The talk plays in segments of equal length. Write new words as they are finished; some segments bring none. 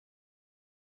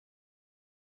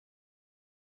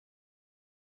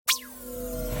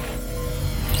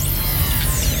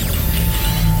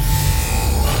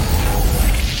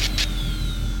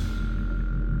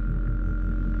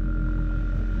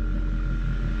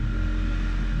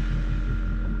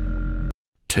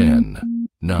10,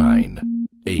 9,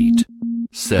 8,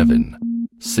 7,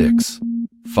 6,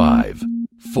 5,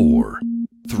 4,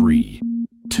 3,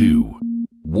 2,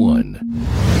 1.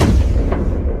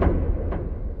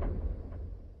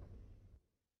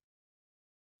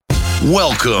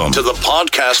 Welcome to the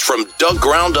podcast from Doug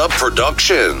Ground Up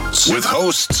Productions with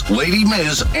hosts Lady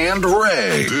Miz and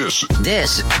Ray. This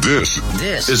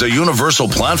is a universal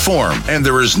platform, and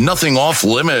there is nothing off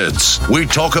limits. We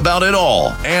talk about it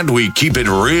all, and we keep it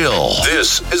real.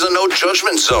 This is a no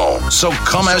judgment zone, so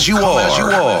come as you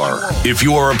are. If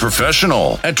you are a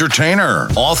professional, entertainer,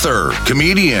 author,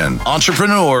 comedian,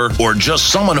 entrepreneur, or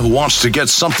just someone who wants to get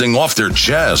something off their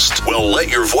chest, well, let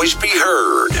your voice be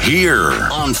heard here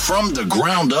on From the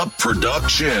Ground Up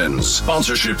Productions.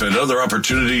 Sponsorship and other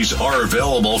opportunities are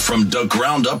available from the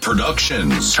Ground Up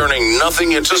Productions. Turning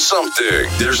nothing into something.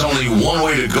 There's only one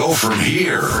way to go from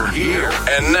here.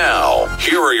 And now,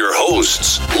 here are your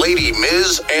hosts, Lady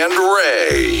Miz and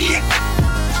Ray.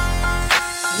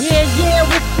 Yeah,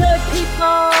 what's good,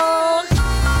 people?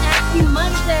 Happy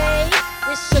Monday.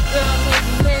 It's your girl,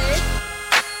 Lady Miz,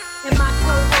 and my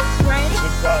co-host, Ray.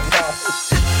 What's up, y'all?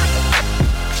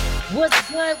 What's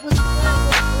good?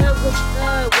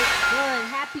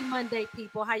 Happy Monday,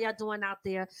 people. How y'all doing out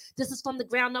there? This is from the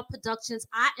Ground Up Productions.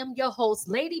 I am your host,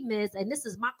 Lady Miz, and this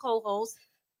is my co-host,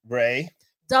 Ray.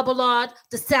 Double R,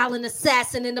 the silent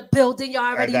assassin in the building. You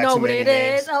already know what it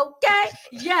is. Okay.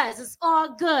 Yes, it's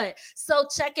all good. So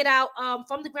check it out.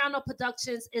 From the Ground Up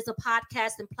Productions is a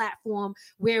podcasting platform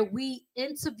where we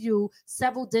interview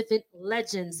several different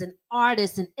legends and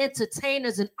artists and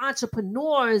entertainers and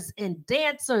entrepreneurs and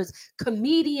dancers,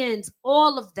 comedians,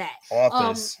 all of that.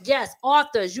 Authors. Yes,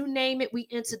 authors. You name it, we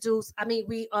interview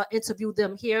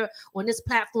them here on this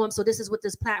platform. So this is what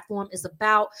this platform is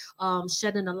about,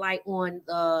 shedding a light on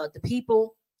the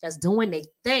people that's doing their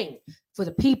thing, for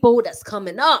the people that's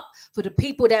coming up, for the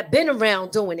people that been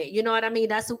around doing it. You know what I mean?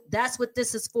 That's what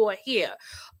this is for here.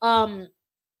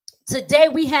 Today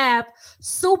we have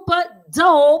super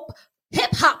dope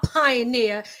hip-hop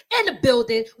pioneer in the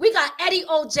building. We got Eddie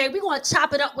OJ. We're going to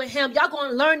chop it up with him. Y'all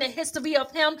going to learn the history of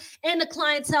him and the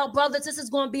Clientele Brothers. This is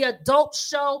going to be a dope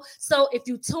show. So if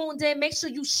you tuned in, make sure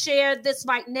you share this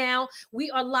right now.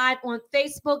 We are live on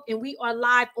Facebook and we are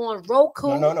live on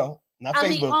Roku. No. Not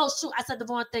Facebook. I said the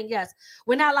wrong thing. Yes,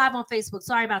 we're not live on Facebook.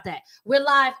 Sorry about that. We're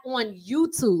live on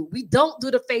YouTube. We don't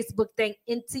do the Facebook thing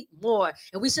anymore,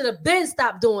 and we should have been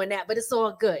stopped doing that, but it's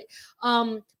all good.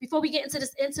 Before we get into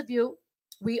this interview,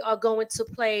 we are going to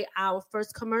play our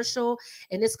first commercial,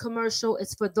 and this commercial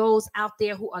is for those out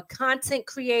there who are content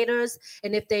creators,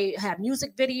 and if they have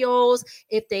music videos,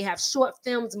 if they have short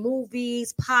films,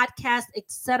 movies, podcasts,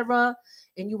 etc.,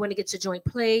 and you want to get your joint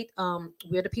played,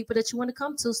 we're the people that you want to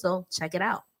come to, so check it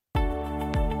out.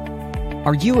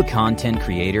 Are you a content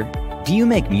creator? Do you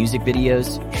make music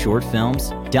videos, short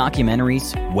films,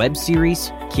 documentaries, web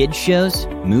series, kids shows,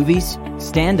 movies,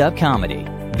 stand-up comedy,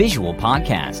 visual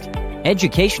podcast,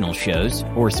 educational shows,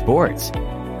 or sports?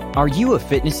 Are you a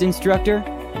fitness instructor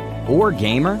or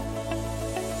gamer?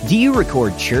 Do you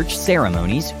record church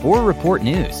ceremonies or report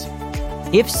news?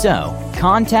 If so,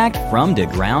 contact From the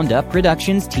Ground Up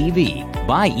Productions TV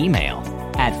by email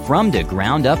at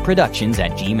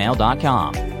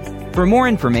fromthegroundupproductions@gmail.com. For more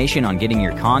information on getting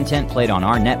your content played on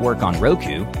our network on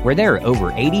Roku, where there are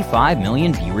over 85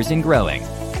 million viewers and growing.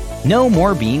 No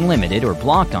more being limited or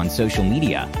blocked on social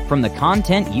media from the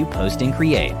content you post and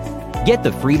create. Get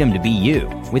the freedom to be you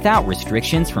without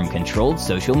restrictions from controlled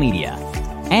social media.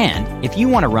 And if you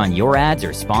want to run your ads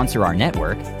or sponsor our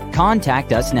network,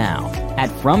 contact us now at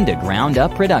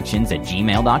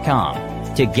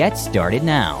fromthegroundupproductions@gmail.com to get started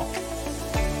now.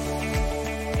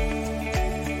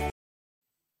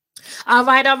 All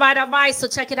right. So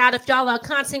check it out. If y'all are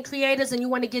content creators and you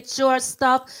want to get your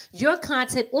stuff, your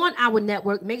content on our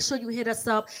network, make sure you hit us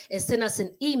up and send us an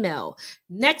email.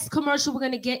 Next commercial we're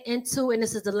going to get into, and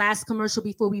this is the last commercial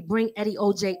before we bring Eddie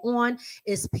OJ on,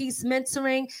 is Peace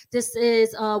Mentoring. This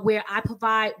is where I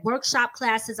provide workshop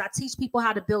classes. I teach people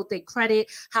how to build their credit,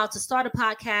 how to start a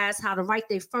podcast, how to write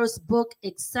their first book,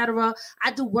 etc.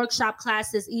 I do workshop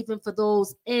classes even for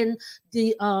those in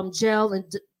the jail and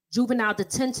juvenile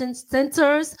detention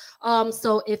centers.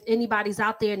 So if anybody's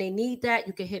out there and they need that,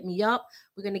 you can hit me up.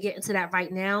 We're going to get into that right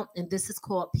now. And this is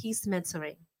called Peace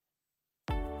Mentoring.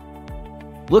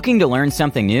 Looking to learn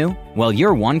something new? Well,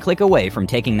 you're one click away from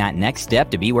taking that next step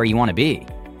to be where you want to be.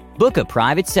 Book a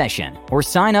private session or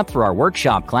sign up for our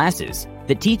workshop classes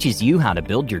that teaches you how to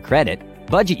build your credit,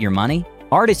 budget your money,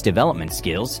 artist development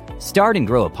skills, start and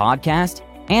grow a podcast,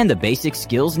 and the basic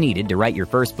skills needed to write your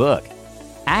first book.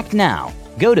 Act now.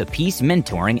 Go to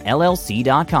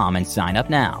peacementoringllc.com and sign up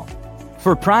now.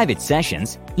 For private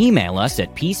sessions, email us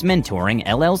at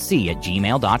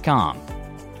peacementoringllc@gmail.com.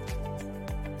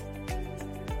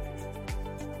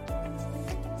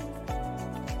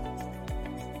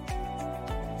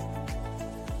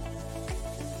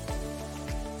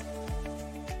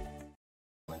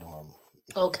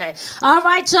 Okay. All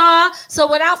right, y'all.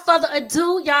 So without further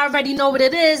ado, y'all already know what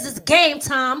it is. It's game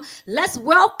time. Let's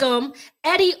welcome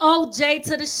Eddie OJ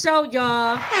to the show,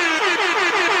 y'all.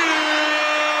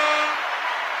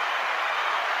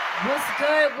 What's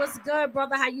good? What's good,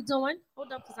 brother? How you doing?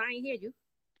 Hold up, because I ain't hear you.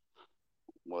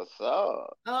 What's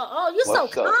up? Oh, you so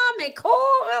calm and cool.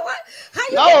 How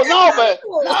you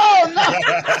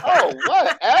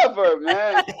whatever,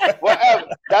 man. Whatever.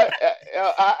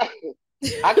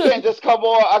 I can't just come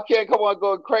on. I can't come on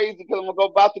going crazy because I'm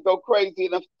about to go crazy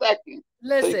in a second.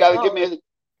 Listen, so you gotta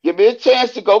give me a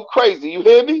chance to go crazy. You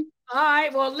hear me? All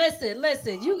right. Well, listen.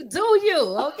 You do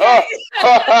you, okay?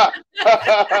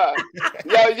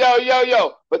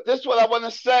 Yo. But this is what I want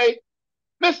to say,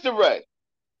 Mr. Ray.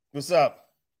 What's up?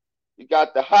 You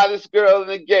got the hottest girl in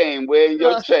the game wearing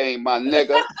your chain, my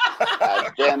nigga.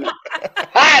 God damn it!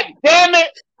 God damn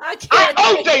it! I can't.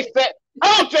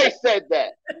 OJ said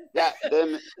that. God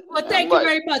damn it. Well, thank you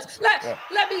very much. Let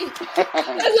me.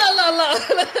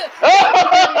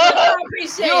 I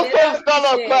appreciate it.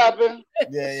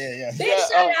 Yeah. Big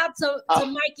shout out to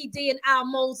Mikey D and Al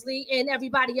Mosley and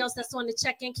everybody else that's on the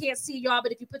check-in. Can't see y'all,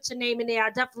 but if you put your name in there, I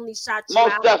definitely shout you out.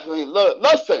 Most definitely.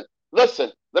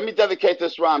 Listen. Let me dedicate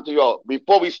this rhyme to y'all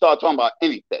before we start talking about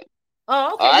anything.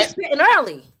 Oh, okay. You're spitting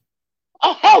early.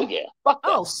 Oh, hell yeah. Fuck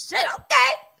that. Oh, shit.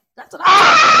 Okay. That's what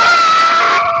I'm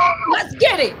saying. Let's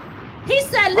get it. He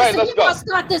said, listen, we're going to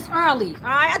start this early. All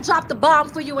right? I dropped the bomb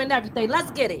for you and everything.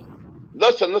 Let's get it.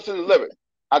 Listen to the lyrics.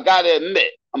 I got to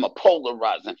admit, I'm a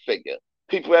polarizing figure.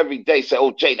 People every day say,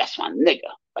 oh, Jay, that's my nigga.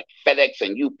 Like FedEx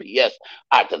and UPS,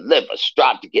 I deliver,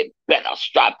 strive to get better,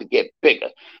 strive to get bigger.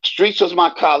 Streets was my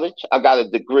college. I got a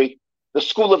degree. The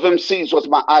School of MCs was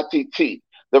my ITT.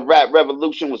 The rap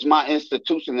revolution was my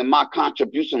institution, and my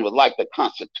contribution was like the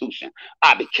Constitution.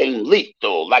 I became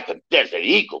lethal like a desert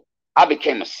eagle. I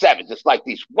became a savage just like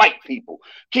these white people.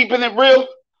 Keeping it real,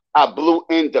 I blew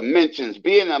in dimensions.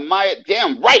 Being admired,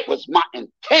 damn right was my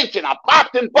intention. I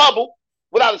popped and bubbled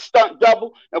without a stunt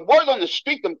double. And word on the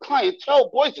street, them clientele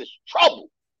boys is trouble.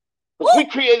 Because we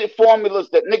created formulas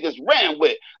that niggas ran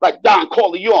with. Like Don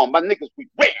Corleone, my niggas, we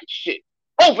ran shit.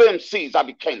 Over MCs, I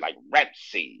became like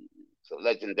Ramsey. A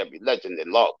legendary legend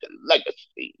and logged in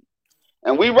legacy.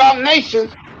 And we rock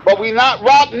nations, but we not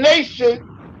rock nation.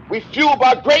 We fueled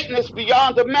by greatness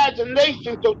beyond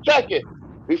imagination. So check it.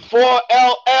 Before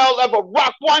LL ever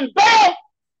rocked one bell,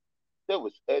 there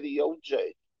was Eddie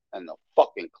OJ and the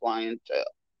fucking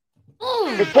clientele.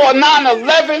 Before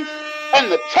 9/11 and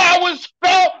the towers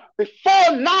fell,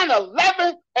 before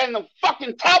 9/11 and the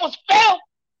fucking towers fell,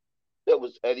 there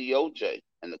was Eddie OJ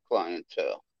and the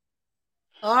clientele.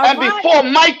 Before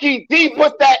Mikey D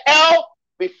put that L,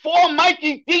 before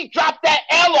Mikey D dropped that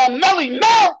L on Melly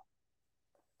Mel,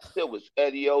 there was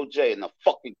Eddie OJ and the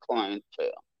fucking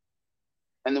clientele.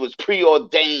 And it was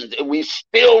preordained, and we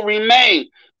still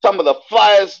remain some of the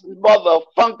flyest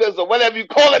motherfuckers or whatever you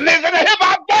call it, niggas in the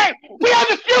hip-hop game. We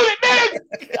undisputed, niggas!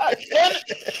 God damn it.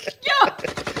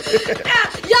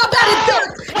 Y'all better duck.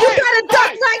 You better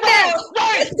duck right now.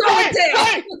 It's going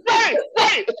down.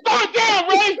 It's going down,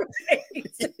 Ray.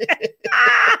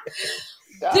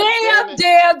 Damn.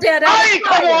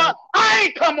 I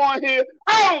ain't come on here.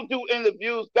 I don't do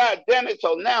interviews. God damn it.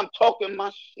 So now I'm talking my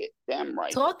shit. Damn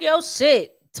right. Talk your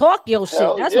shit.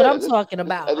 That's what I'm talking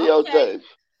about. Okay.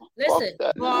 Listen,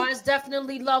 bars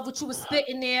definitely love what you were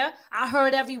spitting there. I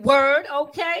heard every word.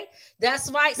 Okay.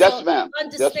 That's right. Yes, so ma'am.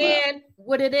 Understand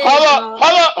what it is.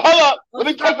 Hold up. Let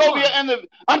me take over your interview.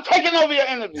 I'm taking over your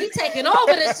interview. You taking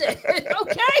over this shit.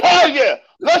 Okay. Hell yeah.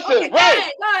 Listen, Go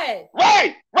ahead.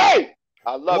 Ray.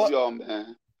 I love y'all,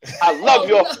 man. I love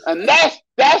y'all. And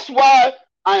that's why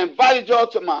I invited y'all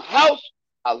to my house.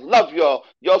 I love y'all.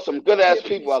 Y'all some good ass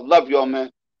people. I love y'all,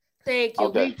 man. Thank you.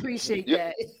 Okay. We appreciate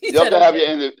that. Y'all can have your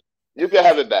interview. You can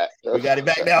have it back. We got it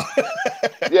back now.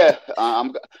 Yeah.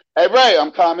 Hey Ray,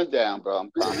 I'm calming down, bro. I'm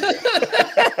calming down.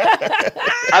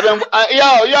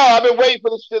 I've been waiting for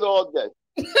this shit all day.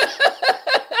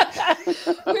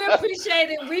 We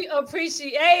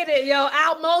appreciate it, yo.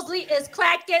 Al Mosley is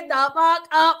cracking the fuck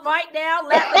up right now.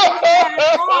 Let me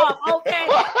off, okay?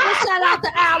 Shout out to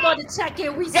Al called to check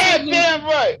in. We God damn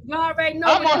right. You already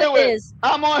know what it is.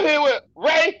 I'm on here with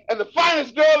Ray and the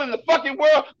finest girl in the fucking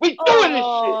world. We doing this shit.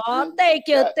 Oh, thank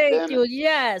you, thank you.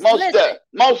 Yes.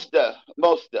 Most deaf.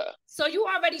 So you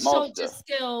already showed your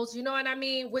skills, you know what I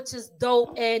mean? Which is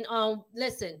dope. And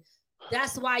listen,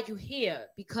 that's why you here,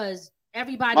 because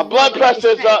everybody. My blood pressure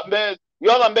is up, man.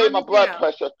 Y'all done made my blood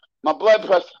pressure. My blood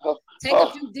pressure. Take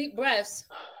a few deep breaths.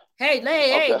 Hey,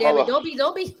 damn it.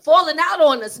 Don't be falling out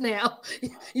on us now.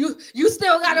 You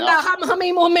still got about how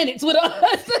many more minutes with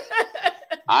us?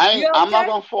 I'm not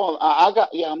gonna fall.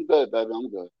 I'm good, baby. I'm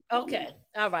good. Okay.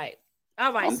 All right.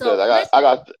 I'm so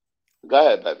good. Go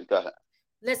ahead, baby. Go ahead.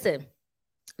 Listen,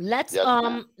 let's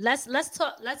talk.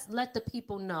 Let's let the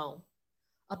people know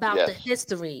about the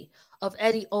history of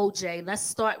Eddie OJ. Let's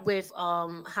start with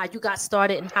how you got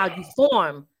started and how you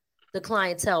formed the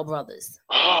Clientele Brothers.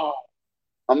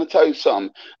 I'm gonna tell you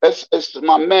something. It's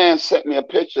my man sent me a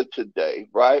picture today,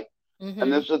 right? Mm-hmm.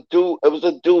 And there's a dude. It was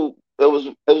a dude.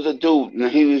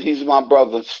 And he's my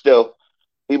brother still,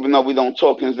 even though we don't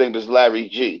talk. His name is Larry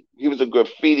G. He was a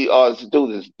graffiti artist.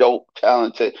 Dude is dope,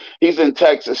 talented. He's in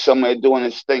Texas somewhere doing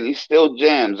his thing. He still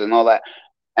jams and all that.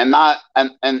 And that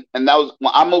was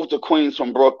when I moved to Queens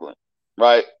from Brooklyn,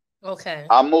 right? Okay.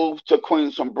 I moved to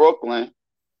Queens from Brooklyn.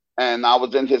 And I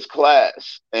was in his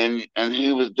class, and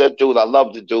he was that dude. I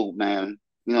love the dude, man.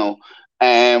 You know.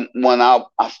 And when I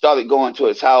started going to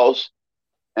his house,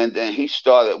 and then he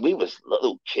started. We was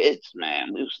little kids,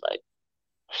 man. We was like,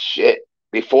 shit.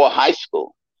 Before high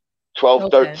school,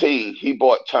 12, 13. He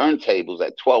bought turntables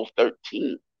at 12,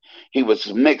 13. He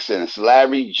was mixing. It's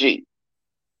Larry G.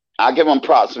 I give him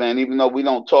props, man. Even though we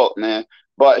don't talk, man.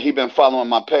 But he been following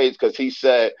my page because he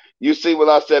said, you see what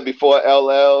I said before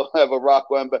LL ever rock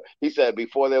one, but he said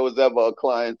before there was ever a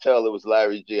clientele, it was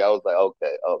Larry G. I was like,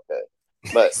 okay.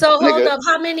 But so hold up,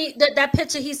 how many that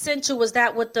picture he sent you, was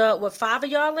that with 5 of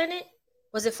y'all in it?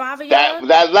 Was it 5 of y'all?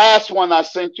 That last one I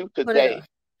sent you today.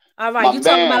 All right, you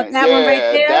talking about that one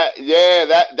right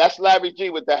there? That's Larry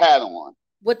G with the hat on.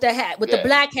 With the hat, with the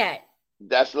black hat.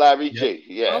 That's Larry G.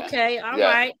 Yeah. Okay, all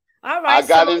right.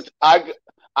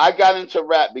 I got into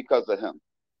rap because of him.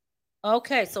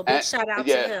 Okay, so big shout out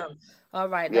to him. All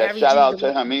right, Larry shout out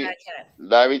to him.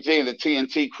 Larry G and the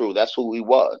TNT crew. That's who he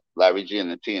was. Larry G and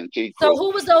the TNT crew. So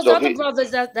who was those other brothers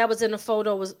that was in the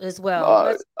photo as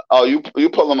well? You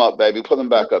pull them up, baby. Put them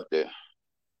back up there,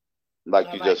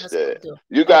 like you just did.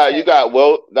 You got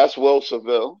Will. That's Will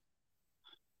Seville.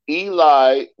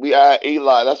 Eli, we had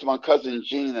Eli. That's my cousin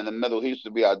Gene in the middle. He used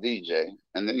to be our DJ.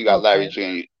 And then you got Larry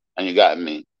G and you got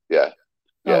me. Yeah.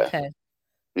 Okay.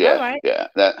 Yeah. Right. Yeah.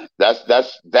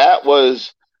 That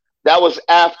was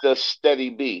after Steady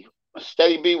B.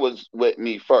 Steady B was with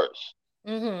me first.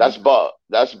 Mm-hmm. That's Bub.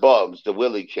 That's Bubs, the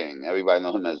Willie King. Everybody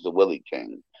knows him as the Willie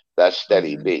King. That's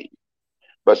Steady B.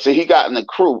 But see, he got in the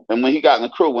crew, and when he got in the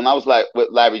crew, when I was like with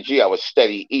Larry G, I was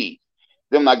Steady E.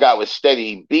 Then when I got with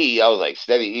Steady B, I was like,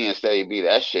 Steady E and Steady B,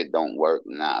 that shit don't work.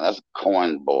 Nah, that's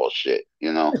corn bullshit,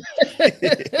 you know?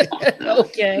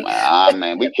 Okay.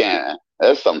 Man, we can't.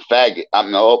 There's some faggot. Okay,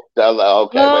 wait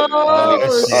a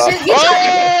minute.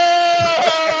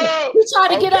 He tried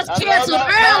to get us canceled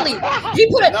early. He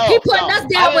putting us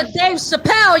down with Dave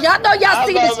Chappelle. Y'all know y'all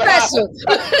see the special.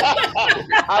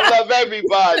 I love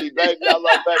everybody, baby. I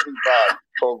love everybody.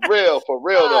 For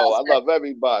real though. I love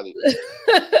everybody.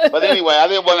 But anyway, I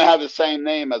didn't want to have the same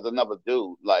name as another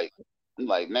dude. Like, I'm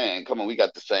like, man, come on, we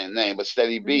got the same name. But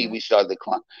Steady B, we started to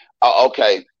climb.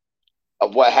 Okay.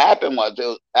 What happened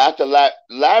was after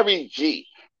Larry G,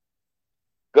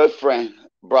 good friend,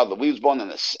 brother, we was born on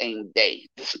the same day.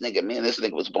 This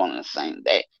nigga was born on the same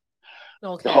day.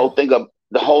 Okay.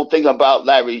 The whole thing about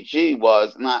Larry G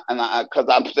was because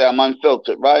I'm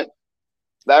unfiltered, right?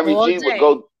 Larry G would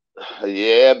go,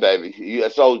 yeah, baby,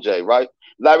 that's OJ, right?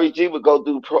 Larry G would go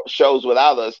do shows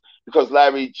without us because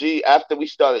Larry G, after we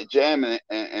started jamming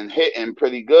and hitting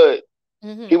pretty good,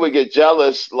 he would get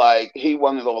jealous, like he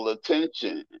wanted all the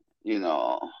attention, you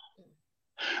know.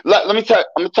 I'm gonna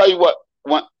tell you what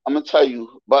I'm gonna tell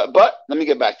you, but let me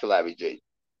get back to Larry G.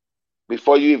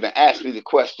 Before you even ask me the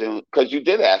question, because you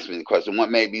did ask me the question, what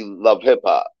made me love hip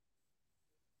hop?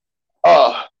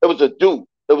 It was a dude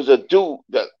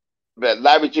that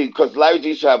Larry G, because Larry G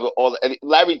used to have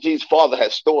Larry G's father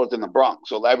had stores in the Bronx,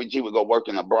 so Larry G would go work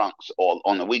in the Bronx all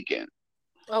on the weekend.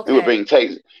 Okay. He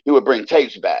would bring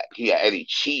tapes back. He had Eddie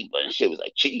Cheeba and shit. Was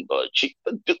like Cheeba,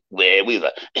 where we was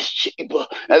like, it's Cheeba.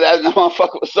 And that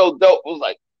motherfucker was so dope. It was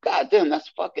like, God damn, that's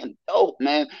fucking dope,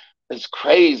 man. It's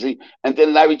crazy. And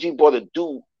then Larry G brought a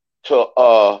dude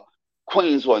to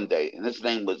Queens one day, and his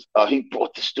name was he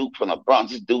brought this dude from the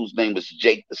Bronx. This dude's name was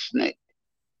Jake the Snake.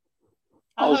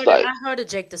 I heard of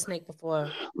Jake the Snake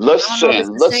before.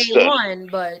 Listen. Same one,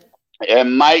 but it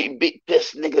might be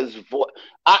this nigga's voice.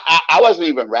 I wasn't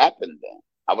even rapping then.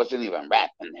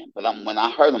 But when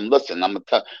I heard him, listen, I'm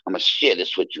gonna share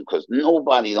this with you because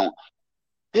nobody don't.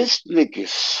 This nigga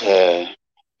said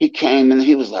he came and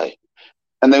he was like,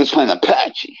 and they was playing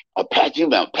Apache.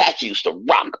 Apache used to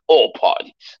rock all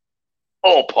parties.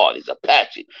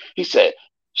 Apache. He said,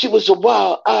 she was a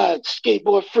wild-eyed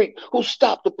skateboard freak who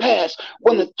stopped the pass.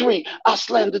 1 to 3, I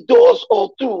slammed the doors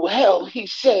all through hell, he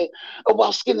said,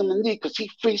 while skinning my knee, because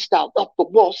he freestyled up the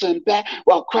walls and back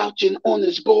while crouching on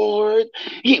his board.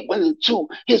 He went into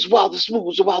his wildest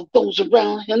moves while those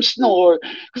around him snored,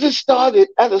 because it started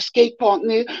at a skate park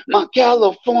near my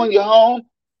California home.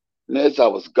 Miz, I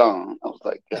was gone. I was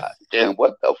like, God damn,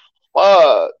 what the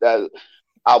fuck?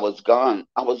 I was gone.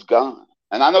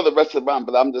 And I know the rest of the rhyme,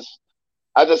 but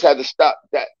I just had to stop.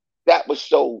 That was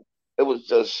so. It was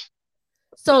just.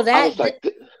 So that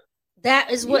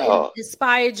that is what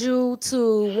inspired you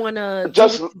to wanna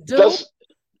just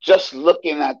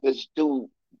looking at this dude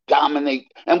dominate,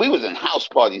 and we was in house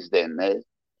parties then, man.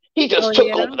 He just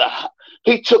took over the.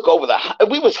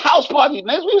 We was house parties,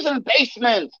 man. We was in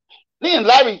basements. Me and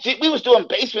Larry G, we was doing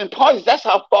basement parties. That's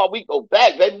how far we go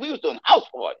back, baby. We was doing house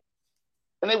parties,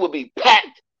 and they would be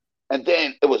packed. And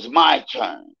then it was my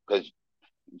turn because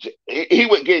he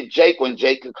would get Jake when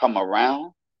Jake could come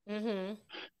around. Mm-hmm.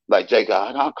 Like, Jake,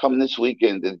 I'll come this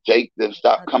weekend. Then Jake then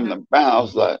stopped coming around. I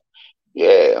was like,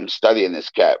 yeah, I'm studying this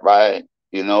cat, right?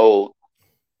 You know,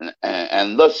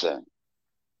 and listen,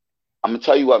 I'm gonna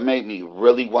tell you what made me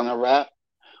really want to rap.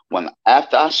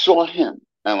 After I saw him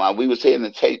and while we was hearing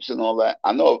the tapes and all that,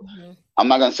 I know I'm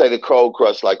not gonna say the Cold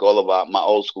Crush like all of my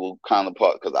old school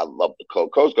counterparts because I love the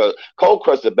Cold Crush. Cold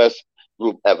Crush the best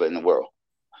group ever in the world.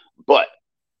 But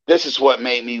this is what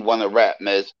made me want to rap,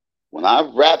 Miz. When I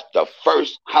rapped the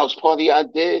first house party I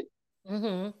did,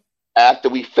 after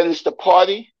we finished the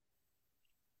party,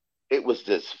 it was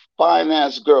this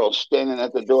fine-ass girl standing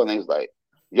at the door, and they was like,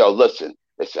 yo, listen.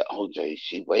 They said, OJ,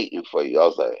 she waiting for you. I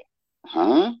was like,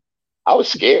 huh? I was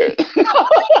scared. Yo,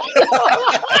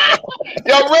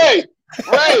 Ray,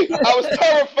 I was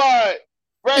terrified.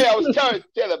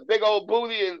 She had a big old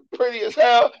booty and pretty as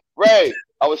hell. Ray,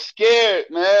 I was scared,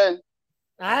 man.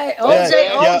 All right,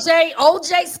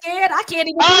 OJ scared. I can't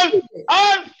even.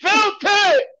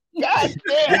 Unfiltered. God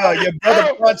damn. Yo, your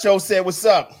brother Pancho said, "What's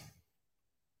up?"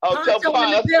 Oh, Pancho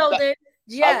in the building.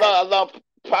 Yeah, I love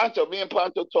Pancho. Me and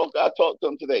Pancho talked. I talked to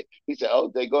him today. He said,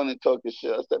 "Oh, they going to talk this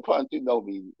shit." I said, "Pancho, you know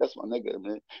me. That's my nigga,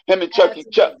 man." Him and Chuck.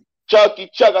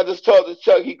 I just told the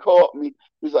Chuck. He called me.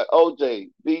 He's like, OJ,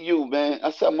 be you, man.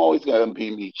 I said, I'm always gonna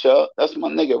be me, Chuck. That's my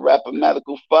nigga,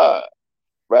 Rappamatical 5.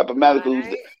 Rappamatical.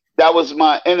 Right. That was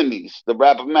my enemies, the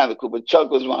Rappamatical, but Chuck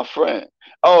was my friend.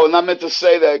 Oh, and I meant to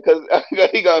say that because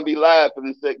he gonna be laughing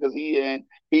and shit because he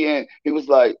was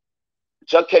like,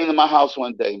 Chuck came to my house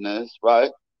one day, man,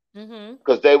 right?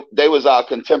 Because they was our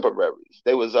contemporaries.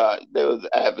 They was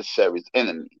adversaries,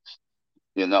 enemies,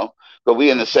 you know. But we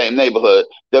in the same neighborhood.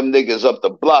 Them niggas up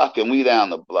the block and we down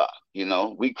the block, you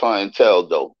know. We clientele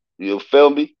though. You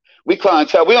feel me? We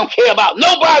clientele. We don't care about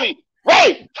nobody.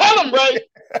 Ray, tell him, Ray.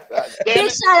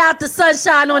 Big shout out to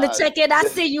Sunshine on the check-in. I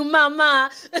see you, mama.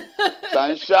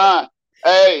 Sunshine.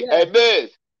 Hey,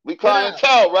 Biz. We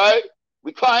clientele, right?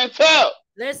 We clientele.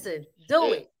 Listen,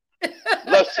 do it.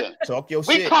 Listen. Talk your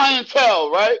shit. We clientele,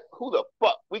 right? Who the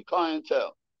fuck? We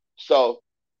clientele. So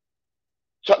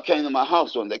Chuck came to my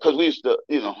house one day because we used to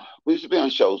be on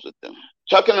shows with them.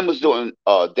 Chuck and them was doing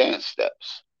dance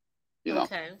steps, you know.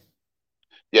 Okay.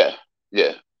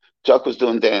 Yeah. Chuck was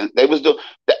doing dance. They was doing,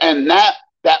 and that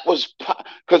was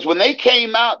because when they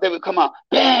came out, they would come out,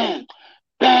 bam,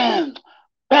 bam,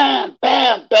 bam,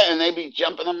 bam, bam, and they be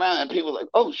jumping around, and people were like,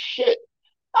 oh shit.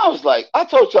 I was like, I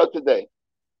told Chuck today,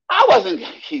 I wasn't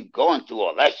gonna keep going through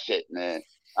all that shit, man.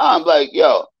 I'm like,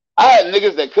 yo. I had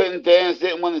niggas that couldn't dance,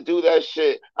 didn't want to do that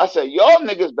shit. I said, y'all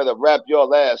niggas better rap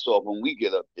your ass off when we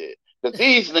get up there. Because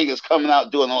these niggas coming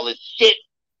out doing all this shit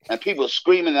and people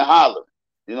screaming and hollering.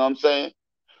 You know what I'm saying?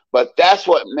 But that's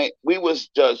what made, we was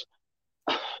just,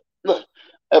 look,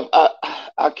 if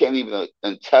I can't even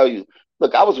tell you.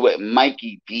 Look, I was with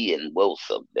Mikey D and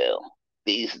Wilsonville.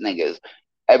 These niggas,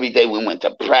 every day we went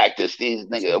to practice, these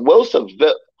niggas.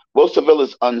 Wilsonville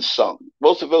is unsung.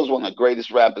 Wilsonville is one of the greatest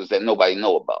rappers that nobody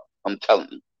know about. I'm telling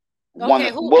you.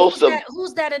 Okay,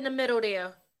 who's that in the middle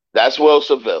there? That's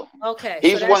Wilsonville. Okay.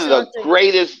 He's one of the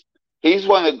greatest. He's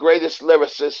one of the greatest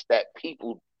lyricists that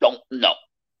people don't know.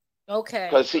 Okay.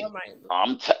 Because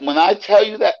when I tell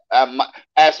you that,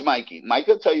 ask Mikey. Mike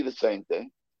will tell you the same thing.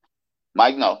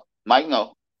 Mike, no. Mike,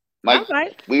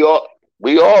 right. we all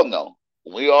We all know.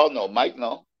 Mike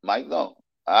know.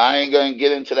 I ain't gonna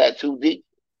get into that too deep,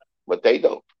 but they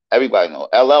know. Everybody knows.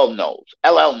 LL knows.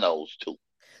 LL knows too.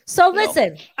 So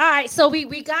listen, all right. So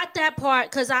we got that part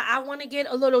because I want to get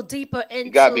a little deeper into.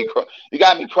 You got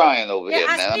me crying over here,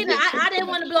 man. I didn't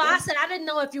want to blow. I said I didn't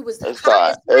know if you was. It's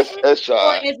fine. It's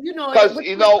fine. If you know, because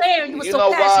you were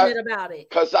so passionate about it.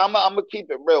 Because I'm gonna keep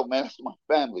it real, man. It's my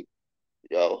family,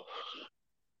 yo.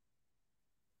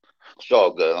 It's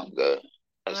all good. I'm good.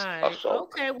 All right.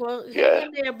 Okay. Well, hang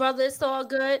in there, brother. It's all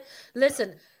good.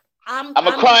 Listen. I'm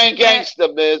a crying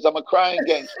gangster, Miz. I'm a crying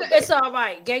gangster. It's all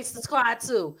right. Gangsters cry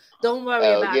too. Don't worry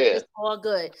about it. It's all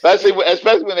good.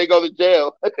 Especially when they go to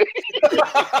jail.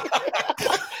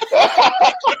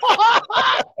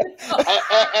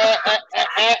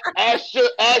 Ask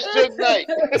Suge Knight.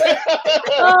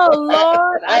 Oh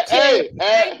Lord!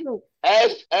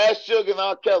 Ask Suge and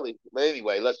R. Kelly. But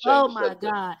anyway, let's change. Oh my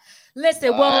God!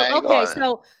 Listen. Well, okay.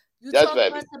 So. You talk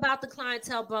to us about the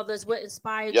Clientele Brothers, what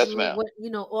inspired you, what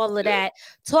all of that.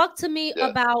 Talk to me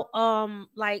about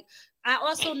like I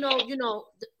also know,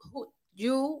 who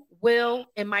you, Will,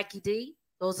 and Mikey D.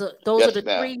 Those are the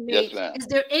three main. Is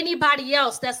there anybody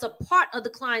else that's a part of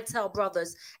the Clientele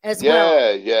Brothers as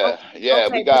well? Yeah. Okay,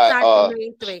 we got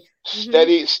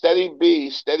Steady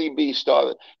B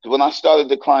started. When I started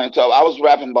the Clientele, I was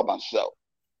rapping by myself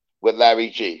with Larry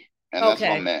G, and that's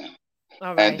my man.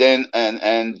 All right.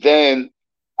 And then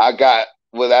I got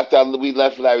after we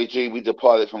left Larry G, we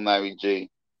departed from Larry G,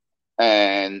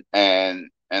 and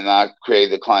I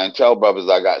created the Clientele Brothers.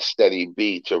 I got Steady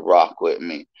B to rock with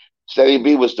me. Steady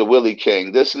B was the Willie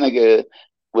King. This nigga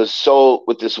was so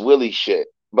with this Willie shit,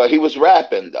 but he was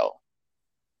rapping though.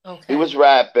 Okay. He was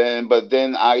rapping, but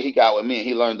then he got with me and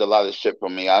he learned a lot of shit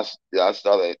from me. I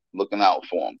started looking out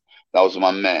for him. That was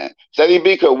my man. Steady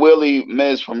B could Willie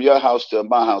Miz from your house to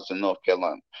my house in North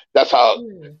Carolina. That's how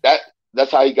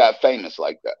he got famous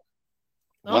like that.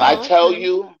 When I tell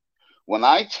you,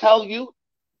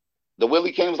 the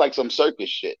Willie King was like some circus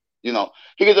shit. He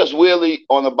could just wheelie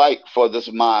on a bike for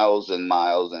just miles and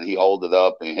miles, and he hold it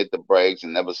up and hit the brakes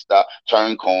and never stop,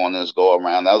 turn corners, go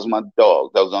around. That was my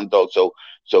dog. That was my dog.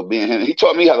 So being him, he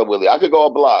taught me how to wheelie. I could go a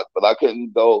block, but I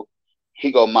couldn't go.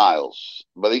 He go miles,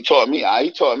 but he taught me. I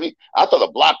thought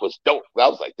a block was dope. I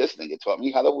was like, this nigga taught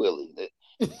me how to wheelie.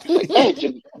 Like,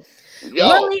 hey,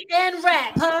 Willie and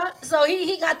rap, huh? So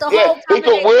he got the whole. He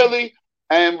could wheelie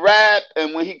and rap,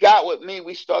 and when he got with me,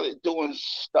 we started doing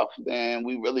stuff. Man,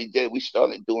 we really did. We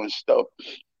started doing stuff.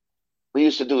 We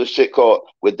used to do a shit called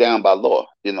 "We're Down by Law,"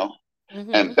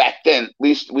 Mm-hmm. And back then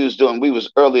we was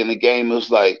early in the game. It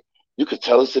was like, you could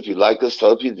tell us if you like us,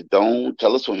 tell people don't,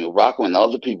 tell us when you rock, when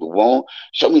other people won't.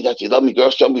 Show me that you love me, girl.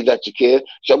 Show me that you care.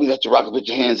 Show me that you rock and put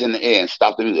your hands in the air and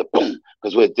stop the music. Boom,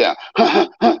 because we're down.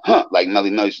 Like Melly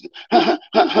Mel used to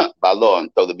by Law and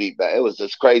throw the beat back. It was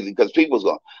just crazy because people was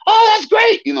going, oh, that's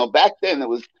great. Back then it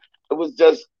was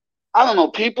just, I don't know,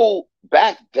 people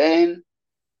back then,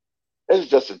 it was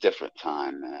just a different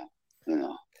time, man.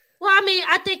 Well, I mean,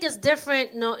 I think it's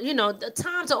different. No, the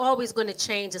times are always going to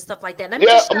change and stuff like that.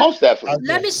 Most definitely.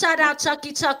 Let me shout out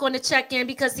Chucky Chuck on the check-in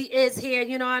because he is here.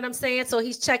 You know what I'm saying? So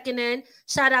he's checking in.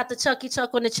 Shout out to Chucky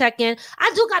Chuck on the check-in.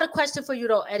 I do got a question for you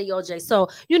though, Eddie OJ. So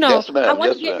I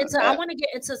want to get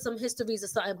into some histories or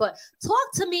something. But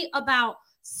talk to me about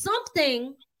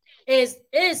something is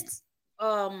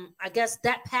I guess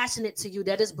that passionate to you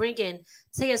that is bringing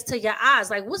tears to your eyes.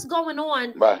 Like, what's going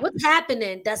on? Right. What's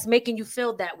happening that's making you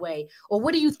feel that way? Or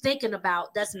what are you thinking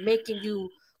about that's making you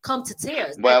come to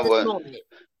tears at this moment?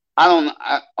 I don't.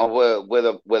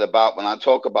 What about when I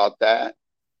talk about that?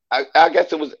 I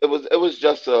guess it was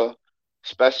just a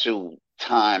special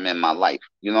time in my life.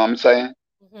 You know what I'm saying?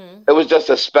 Mm-hmm. It was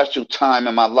just a special time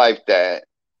in my life that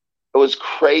it was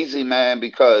crazy, man,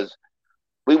 because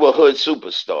we were hood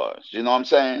superstars, you know what I'm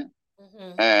saying?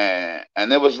 Mm-hmm.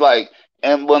 And it was like,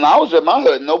 and when I was in my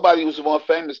hood, nobody was more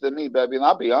famous than me, baby. And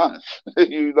I'll be honest,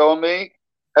 you know what I mean?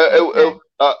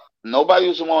 Nobody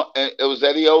was more. It was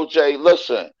Eddie OJ.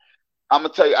 Listen, I'm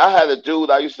gonna tell you, I had a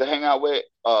dude I used to hang out with.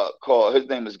 Called his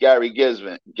name was Gary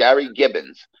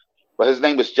Gibbons, but his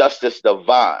name was Justice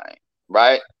Divine,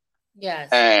 right? Yes.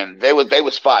 And they was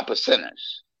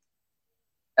 5%ers,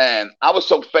 and I was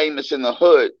so famous in the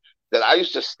hood that I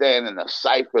used to stand in the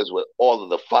ciphers with all of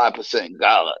the 5%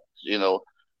 gods,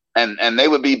 and they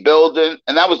would be building,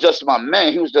 and that was just my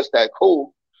man. He was just that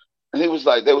cool. And they was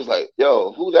like,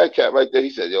 yo, who that cat right there? He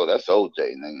said, yo, that's OJ,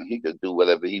 nigga. He could do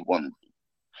whatever he wanted to.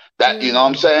 That, you know what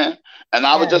I'm saying? And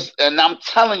I was and I'm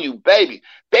telling you, baby,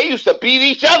 they used to beat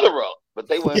each other up, but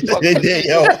they weren't fucking. They did,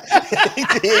 yo. Ray.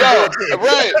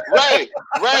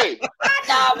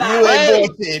 You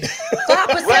ain't bullshit.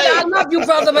 love you,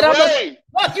 brother, but I'm gonna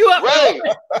fuck you up.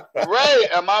 Ray,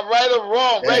 am I right or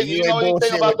wrong? Ray, you know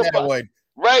anything about the one?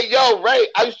 Ray,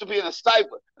 I used to be in a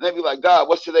cypher, and they'd be like, God,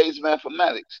 what's today's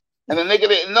mathematics? And the nigga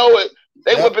didn't know it.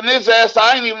 They whipping his ass.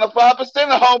 I ain't even a 5%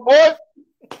 of homeboy.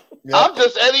 Yep. I'm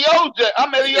just Eddie OJ.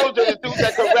 I'm Eddie OJ, the dude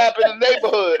that can rap in the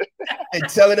neighborhood. And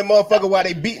telling the motherfucker why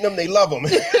they beating them, they love them.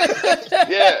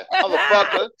 Yeah,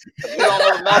 motherfucker. You don't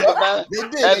know nothing, man.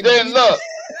 And then look,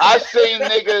 I seen a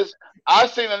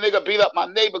nigga beat up my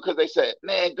neighbor because they said,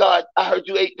 man, God, I heard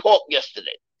you ate pork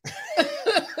yesterday.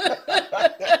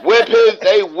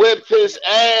 They whipped his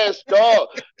ass, dog.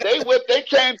 They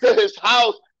came to his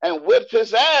house and whipped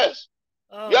his ass.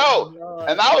 Oh,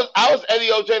 and I was Eddie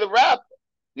OJ the rapper.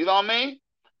 You know what I mean?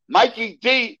 Mikey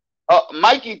D.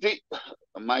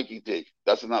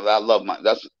 That's another. I love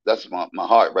that's my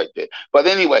heart right there. But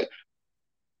anyway,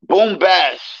 Boom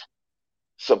Bash,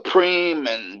 Supreme,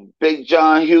 and Big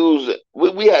John Hughes.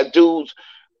 We had dudes.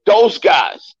 Those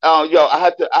guys.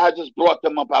 I just brought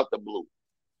them up out the blue.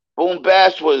 Boom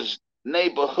Bash was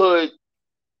neighborhood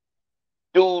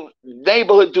dudes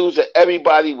that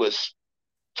everybody was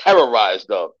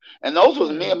terrorized of. And those was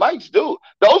me and Mike's dude.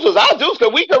 Those was our dudes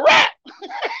because we could rap.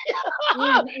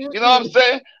 You know what I'm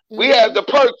saying? We had the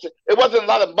perks. It wasn't a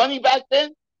lot of money back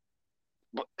then.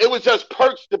 But it was just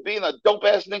perks to being a dope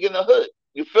ass nigga in the hood.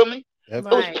 You feel me? It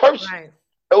was perks. Right.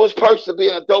 It was perks to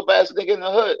being a dope ass nigga in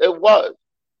the hood. It was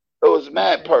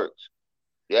mad perks.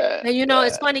 Yeah. And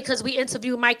it's funny because we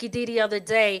interviewed Mikey D the other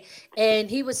day, and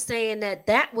he was saying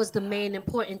that was the main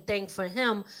important thing for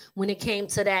him when it came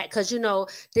to that. Because,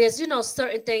 there's,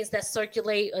 certain things that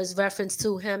circulate as reference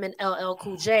to him and LL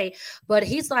Cool J. But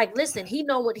he's like, listen, he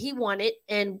know what he wanted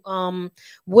and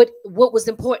what was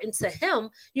important to him,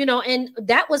 and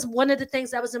that was one of the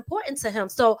things that was important to him.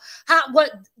 So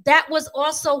that was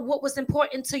also what was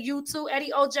important to you too,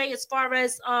 Eddie OJ, as far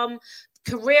as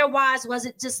career-wise? Was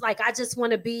it just like I just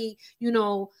want to be,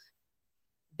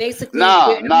 basically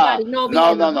no.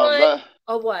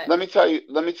 Or what? Let me tell you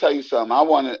something. I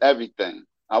wanted everything.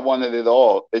 I wanted it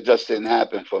all. It just didn't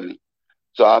happen for me.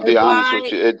 So I'll be honest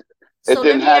with you. It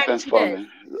didn't happen for me.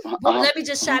 Well, let me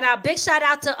just big shout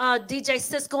out to DJ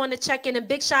Cisco on the check-in, and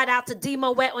big shout out to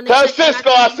Demo Wet on the check-in. Tell Cisco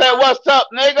I said, what's up,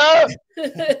 nigga?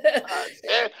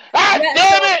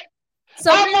 Damn it!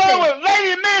 So I'm on with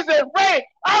Lady Miz and Ray.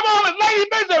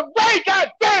 God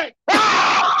damn it!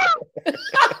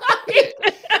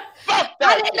 Fuck that!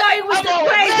 I didn't know he was this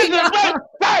crazy.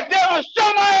 God damn, I'm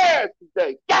show my ass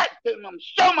today. God damn, I'm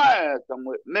show my ass. I'm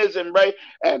with Miz and Ray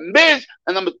and Miz,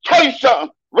 and I'm gonna tell you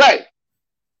something, Ray.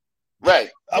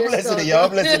 I'm listening, y'all.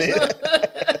 I'm listening.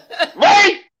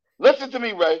 Ray, listen to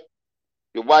me, Ray.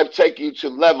 Your wife taking you to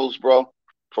levels, bro.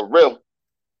 For real.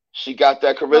 She got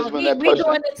that charisma in that person.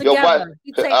 Doing it together.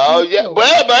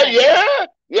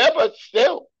 But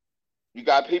still, you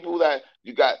got people that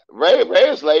you got. Ray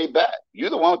is laid back. You're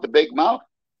the one with the big mouth.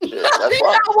 Shit, that's why. You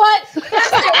know what? Stop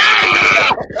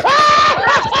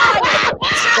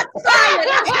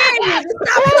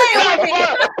playing with me.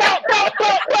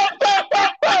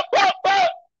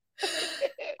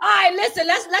 All right, listen.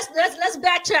 Let's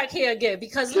backtrack here again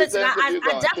because listen, I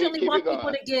definitely want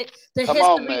people to get the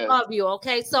history of you.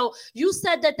 Okay, so you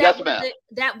said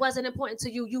that wasn't important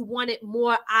to you. You wanted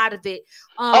more out of it.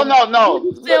 No. Do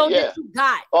you feel that you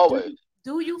got always?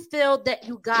 Do you feel that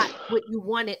you got what you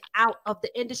wanted out of the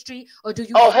industry, or do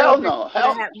you? Oh hell no,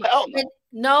 hell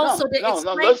no. So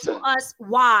explain to us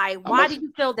why. Why do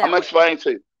you feel that? I'm explaining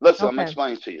to you. Listen, okay. I'm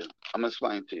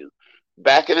explaining to you.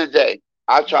 Back in the day,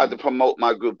 I tried to promote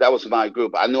my group. That was my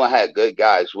group. I knew I had good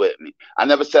guys with me. I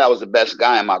never said I was the best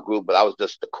guy in my group, but I was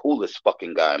just the coolest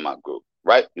fucking guy in my group.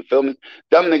 Right? You feel me?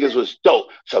 Them niggas was dope.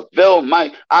 Seville,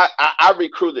 Mike, I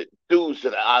recruited dudes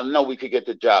that I know we could get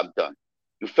the job done.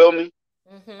 You feel me?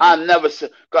 Mm-hmm. I never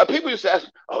said, because people used to ask,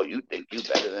 oh, you think you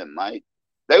better than Mike?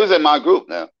 They was in my group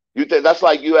now. You think that's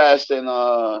like you asking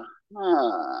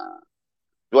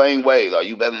Dwayne Wade, are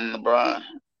you better than LeBron?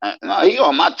 No, he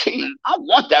on my team. I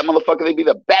want that motherfucker to be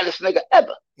the baddest nigga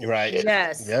ever. Right.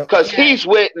 Yes. Because he's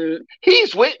with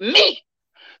me.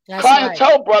 That's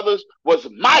Clientele right. Brothers was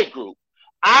my group.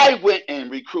 I went and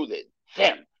recruited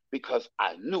them because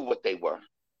I knew what they were.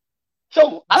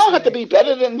 So I don't have to be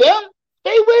better than them.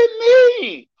 They with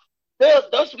me.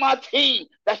 That's my team.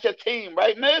 That's your team,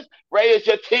 right, Miz? Ray is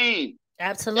your team.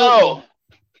 Absolutely. Yo,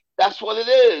 that's what it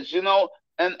is, you know.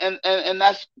 And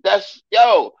that's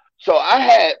yo. So I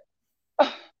had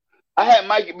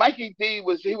Mikey D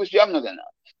was younger than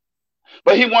us,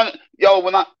 but he wanted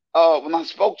when I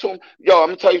spoke to him, I'm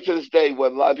gonna tell you to this day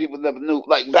what a lot of people never knew.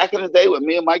 Like back in the day when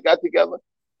me and Mike got together,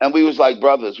 and we was like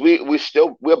brothers.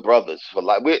 We're brothers for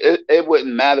life. It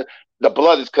wouldn't matter. the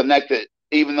blood is connected,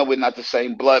 even though we're not the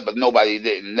same blood. But nobody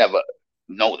didn't never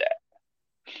know that.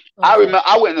 Okay. I remember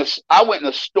I went in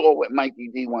a store with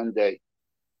Mikey D one day,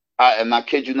 and I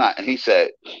kid you not, and he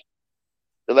said,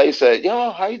 the lady said,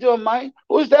 "Yo, how you doing, Mike?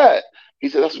 Who's that?" He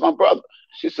said, "That's my brother."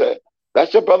 She said,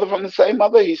 "That's your brother from the same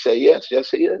mother?" He said, yes,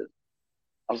 he is.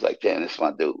 I was like, damn, this is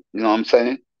my dude. You know what I'm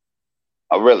saying?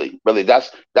 I really,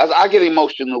 that's I get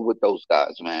emotional with those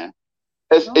guys, man.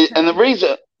 And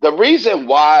the reason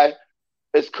why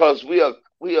is because we are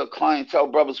clientele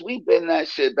brothers. We've been that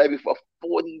shit, baby, for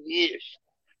 40 years.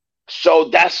 So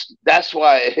that's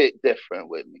why it hit different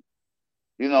with me.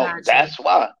 You know, gotcha. That's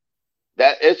why.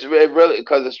 That it's really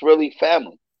because it's really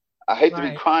family. I hate to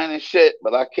be crying and shit,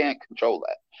 but I can't control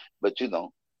that. But you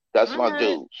know, that's my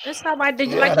dude. That's how my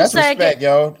dude. Yeah, like that's respect,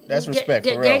 yo. That's respect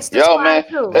for real. Yo, man,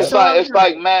 it's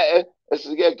like man, it's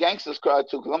gangsters cry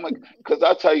too. Cause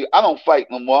I tell you, I don't fight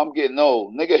no more. I'm getting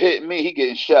old. Nigga hitting me, he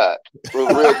getting shot. Real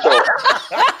talk.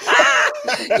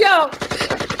 Yo,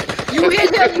 you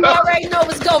hit him, you already know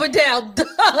what's going down,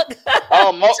 Doug.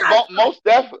 Oh, most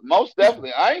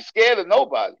definitely. I ain't scared of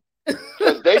nobody.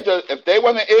 Cause if they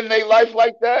want to end their life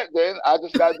like that, then I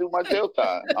just gotta do my jail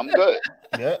time. I'm good.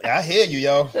 Yeah, I hear you,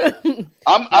 yo.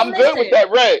 I'm good with that,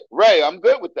 Ray. I'm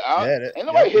good with that. Ain't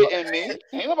nobody hitting me.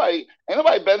 Ain't nobody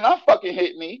better not fucking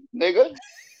hit me, nigga.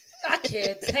 I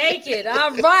can't take it.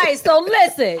 All right, so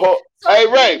listen. Hey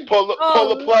Ray, pull the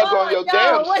plug on your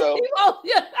damn self.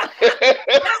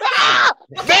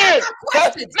 Man,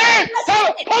 pull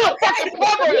the fucking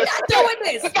plug on yourself. We're not doing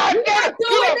this.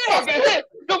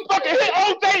 You fucking hit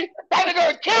OJ, that nigga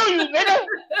gonna kill you, nigga.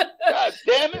 God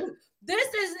damn it.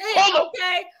 This is it,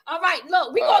 okay? All right,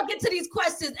 look, we're going to get to these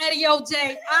questions, Eddie OJ. All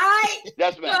right?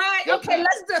 Yes, ma'am. All right, yes, okay, ma'am.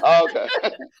 let's do it. Okay.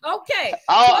 Okay.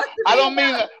 I don't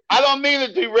mean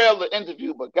to derail the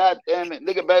interview, but god damn it,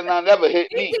 nigga better not never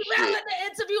hit me. He's derailing the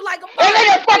interview like a That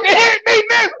nigga fucking hit me,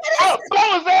 man. I'll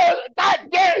blow his ass. God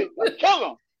damn it. Kill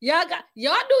him. Y'all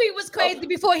knew he was crazy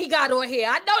before he got on here.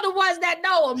 I know the ones that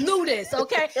know him knew this,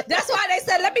 okay? That's why they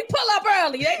said, let me pull up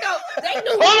early. They knew.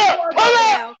 Pull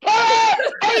up.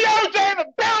 Hey, OJ in the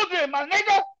building, my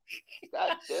nigga.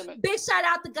 God damn it. Big shout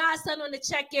out to Godson on the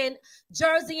check-in,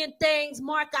 Jersey and things.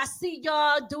 Mark, I see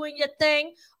y'all doing your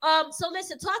thing. So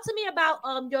listen, talk to me about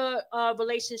your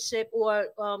relationship or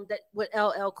that with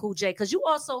LL Cool J, because you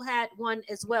also had one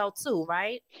as well too,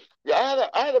 right? Yeah,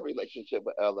 I had a relationship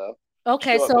with LL.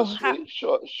 Okay, short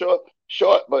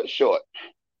but short.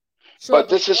 But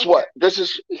this is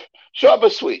short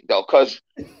but sweet though, because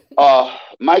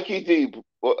Mikey D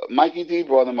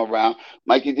brought him around.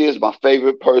 Mikey D is my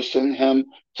favorite person. Him,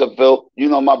 Seville, you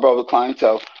know my brother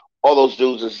clientele. All those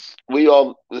dudes it's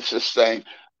the same.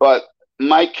 But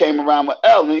Mike came around with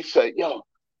L and he said, "Yo,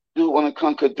 dude, want to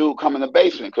come in the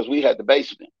basement?" Because we had the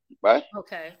basement, right?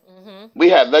 Okay. Mm-hmm. We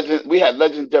had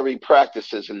legendary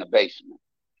practices in the basement.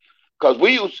 Because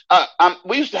we used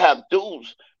to have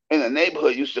dudes in the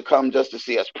neighborhood used to come just to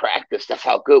see us practice. That's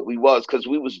how good we was. Because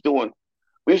we used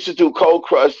to do cold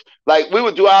crush. Like we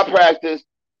would do our practice,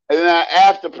 and then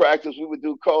after practice we would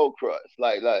do cold crush.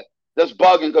 Like just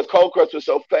bugging because cold crush was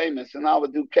so famous, and I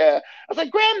would do care. I was like,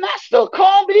 Grandmaster,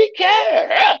 call me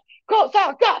care. Cause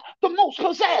I got the most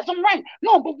pizzazz. I'm ranked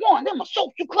 #1 in my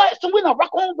social class, and when I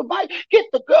rock on the mic, get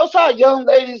the girls, our young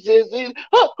ladies is in.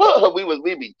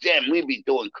 We be jamming, we be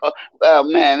doing.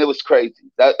 Man, it was crazy.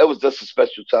 It was just a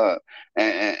special time,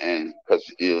 and because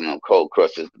you know, Cold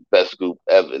Crush is the best group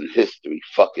ever in history.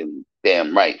 Fucking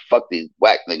damn right. Fuck these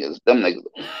whack niggas. Them niggas.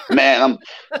 Man, I'm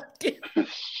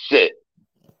shit.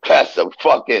 That's a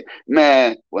fucking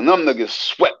man. When them niggas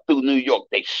swept through New York,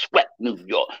 they swept New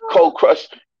York. Cold Crush.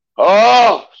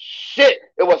 Oh shit!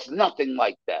 It was nothing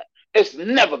like that. It's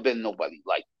never been nobody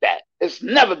like that. It's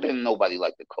never been nobody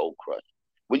like the Cold Crush.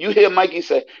 When you hear Mikey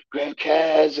say Grand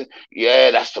Kaz,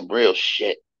 yeah, that's some real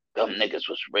shit. Them niggas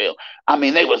was real. I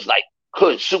mean, they was like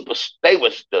hood super. They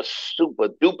was the super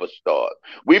duper stars.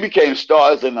 We became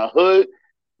stars in the hood,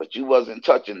 but you wasn't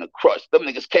touching the crush. Them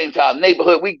niggas came to our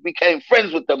neighborhood. We became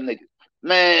friends with them niggas.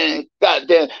 Man,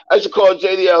 goddamn! I used to call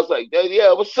JDL. I was like,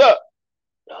 JDL, what's up?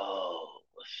 Yo.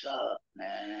 What's up,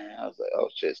 man? I was like, oh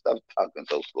shit, stop talking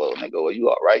so slow. And they go, are you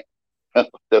all right? But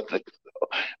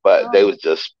they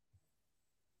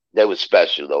was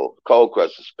special though. Cold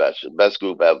Crush is special. Best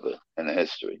group ever in the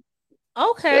history.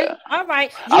 Okay. Yeah. All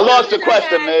right. I lost the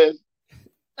question, man.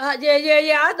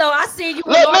 Yeah. I know. I see you. Look,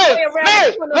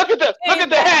 man, look at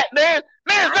the hat, man.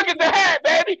 Man, look at the hat,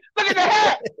 baby. Look at the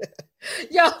hat.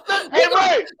 Yo, hey,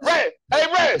 Ray, Hey,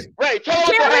 Ray, tell us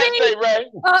what the handshake, Ray.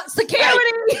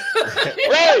 Security.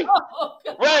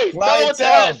 Ray, tell us what the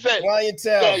handshake.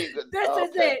 Clientele.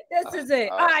 This is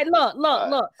it. All right, look.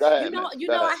 Go ahead, you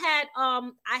know, I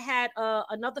had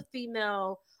another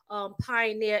female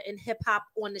pioneer in hip hop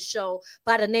on the show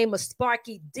by the name of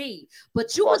Sparky D.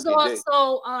 But you was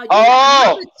also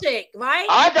another chick, right?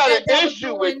 I got an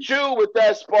issue with you with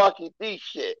that Sparky D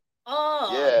shit. Oh,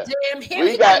 yeah. Damn! Here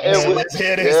we got it.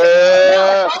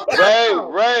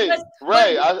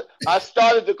 Ray. I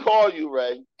started to call you,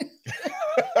 Ray.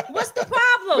 What's the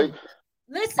problem?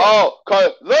 Listen. Oh,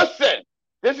 listen.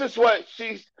 This is what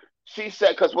she said.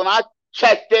 Because when I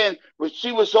checked in, when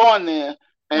she was on there,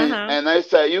 and they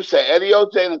said, you said Eddie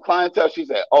OJ and the clientele. She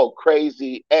said, "Oh,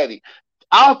 crazy Eddie."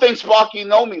 I don't think Sparky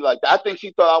know me like that. I think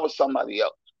she thought I was somebody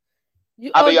else.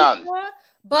 I'll be honest.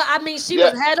 But I mean, she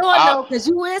was head on though, because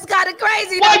you is kind of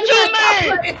crazy. What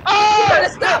you mean? You gotta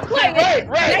stop playing.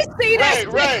 They see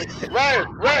that. Ray.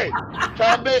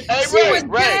 Tell me, she was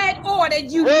dead on,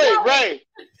 and you know. Ray.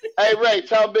 Hey, Ray,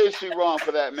 tell me she wrong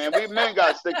for that, man. We men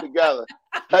gotta stick together.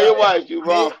 Tell your wife you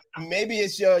wrong. Maybe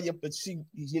it's your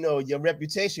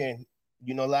reputation.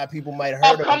 You know, a lot of people might have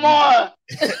heard of come on.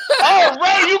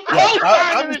 Ray, you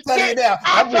co-signing I'm telling you now.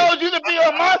 I told you to be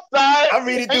on my side. I'm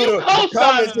reading through the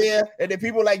comments here, and then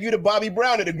people like you, the Bobby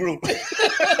Brown of the group.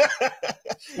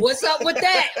 What's up with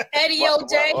that, Eddie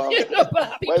OJ?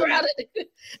 Bobby Brown.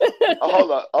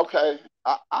 Hold on. Okay.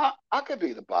 I could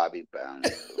be the Bobby Brown.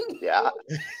 Yeah.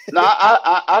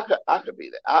 I could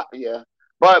be that. Yeah.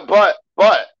 But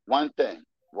one thing.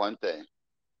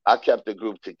 I kept the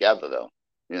group together though.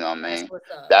 You know what I mean?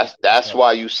 That's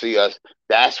why you see us.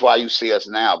 That's why you see us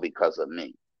now, because of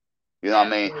me. You know what I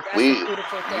mean?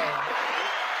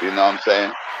 You know what I'm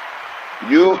saying?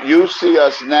 You see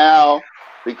us now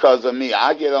because of me.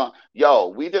 I get on. Yo,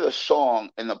 we did a song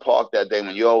in the park that day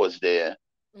when Yo was there,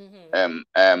 and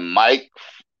Mike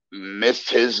missed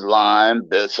his line.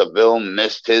 Seville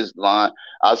missed his line.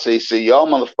 I say, see y'all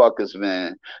motherfuckers,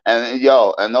 man, and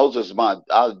those is my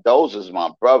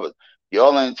brothers.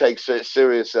 Y'all ain't take it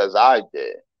serious as I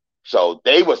did. So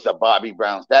they was the Bobby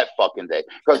Browns that fucking day.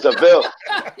 Because Seville.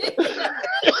 I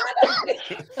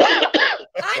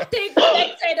think when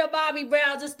they say the Bobby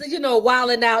Browns, it's the,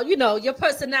 wilding out, your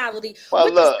personality. Well,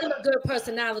 which is still a good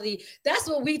personality. That's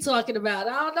what we talking about.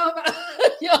 I don't know about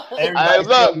Hey,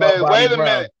 look, man, wait a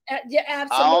minute. Yeah,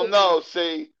 absolutely. I don't know.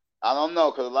 See, I don't know,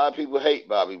 because a lot of people hate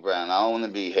Bobby Brown. I don't want to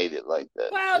be hated like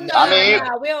that. Well, no,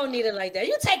 we don't need it like that.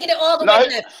 You taking it all the way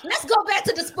left. Let's go back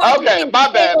to the sport. Okay,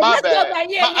 my bad.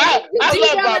 Yeah, I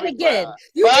love Bobby again. Brown.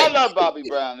 But I love Bobby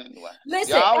Brown anyway.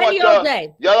 Listen, Eddie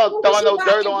OJ. Y'all throwing no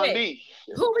dirt on me.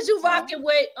 Who was you rocking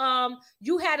with?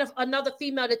 You had another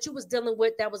female that you was dealing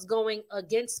with that was going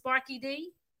against Sparky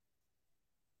D?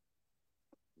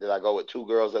 Did I go with two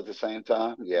girls at the same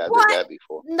time? Yeah, I did that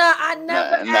before. No, I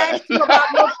never asked you about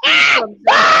no threesome.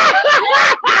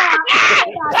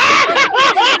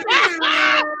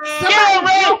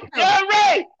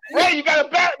 Ray, you gotta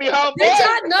back me, homie.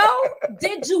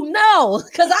 Did you know?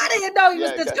 Because I didn't know you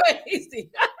was this crazy.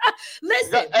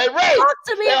 Listen, hey Ray, talk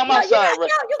to me. Stay on my side, Ray.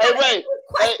 Hey Ray,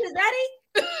 questions,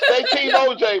 Eddie. Say Team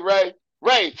OJ, Ray.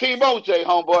 Ray, Team OJ,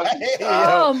 homeboy.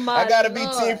 I gotta be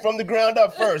team from the ground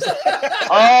up first.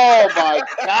 Oh my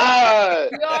God!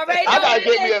 You already know. I gotta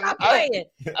get me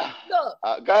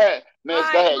Look, go ahead, Miss.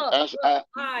 Right, go ahead. All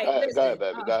right, go ahead,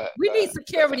 baby. Go ahead. We need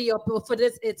security up for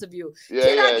this interview.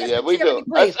 Yeah, we do.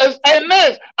 Hey,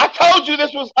 Miss, I told you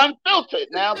this was unfiltered.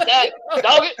 Now, dog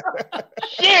it.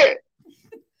 Shit.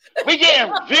 We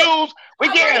getting views.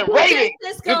 We getting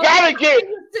ratings. You gotta get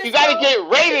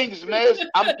ratings, miss.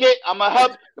 I'm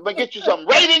gonna get you some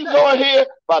ratings on here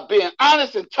by being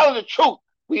honest and telling the truth.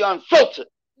 We unfiltered.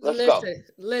 Let's go.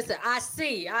 Listen, I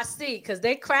see, because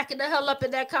they cracking the hell up in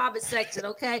that comment section,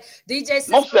 okay? DJ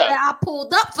Cisco, I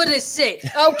pulled up for this shit,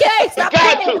 okay? Stop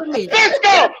playing with me.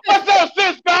 Cisco! What's up,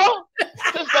 Cisco?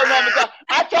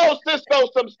 I told Cisco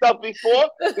some stuff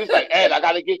before. He's like, Ed, I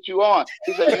gotta get you on.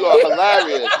 He said, you are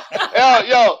hilarious.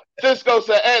 Yo, Cisco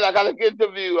said, Ed, I gotta get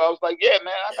interview. I was like, yeah,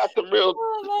 man, I got some real.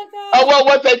 Oh, my God. Well,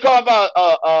 what they call about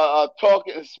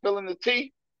talking and spilling the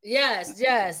tea? Yes.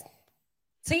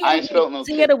 I ain't spilled no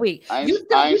tea. Of the week. I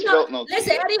ain't spilled no tea.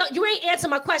 Listen, Eddie, you ain't answered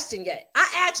my question yet. I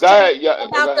asked you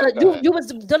about you was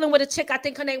dealing with a chick. I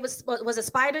think her name was it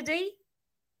Spider D?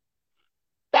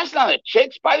 That's not a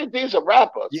chick. Spider D is a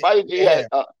rapper. Spider D had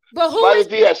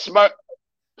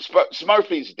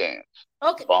Smurfy's dance.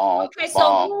 Okay.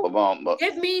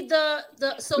 Give me the.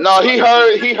 No, he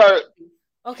heard.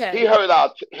 Okay. He heard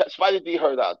our Spider D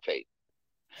heard our tape.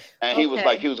 And he was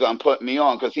like, he was going to put me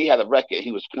on because he had a record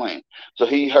he was playing. So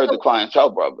he heard the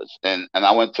Clientele Brothers, and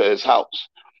I went to his house.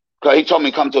 Because he told me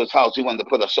to come to his house. He wanted to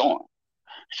put us on.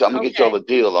 So I'm going to get you all the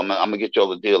deal. I'm going to get you all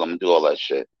the deal. I'm going to do all that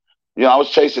shit. You know, I was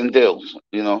chasing deals,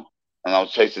 you know. And I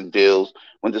was chasing deals.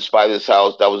 Went to Spider's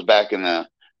house. That was back in the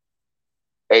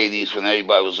 80s when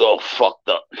everybody was all fucked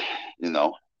up, you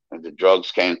know. And the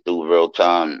drugs came through real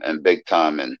time and big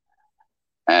time.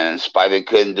 And Spider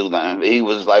couldn't do nothing. He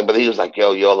was like,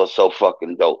 yo, y'all are so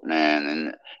fucking dope,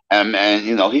 man. And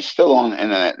you know, he's still on the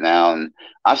internet now. And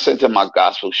I sent him my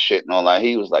gospel shit and all that.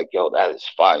 He was like, yo, that is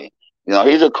fire. You know,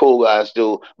 he's a cool ass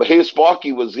dude. But he was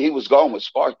going with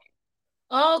Sparky.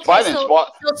 Okay,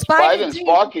 Spider and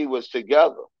Sparky was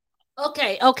together.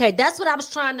 Okay. That's what I was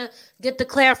trying to get the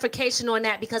clarification on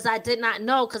that, because I did not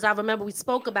know, because I remember we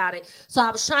spoke about it. So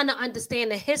I was trying to understand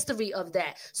the history of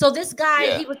that. So this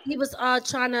guy, he was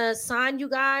trying to sign you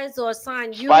guys or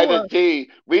sign you. Spider D.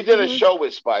 We did a show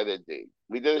with Spider D.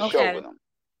 We did a show with him.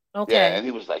 Okay. Yeah, and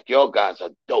he was like, "Yo, guys are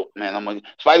dope, man." I'm like,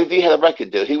 Spider D had a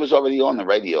record deal. He was already on the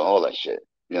radio, all that shit,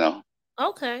 you know.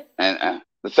 Okay. And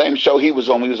the same show he was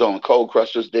on, Cold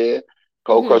Crush was there,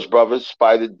 Cold Crush Brothers,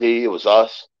 Spider D. It was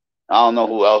us. I don't know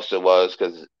who else it was,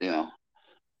 because you know,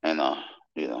 and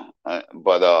you know,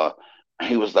 but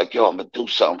he was like, "Yo, I'm gonna do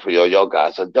something for y'all. Y'all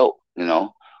guys are dope," you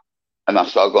know. And I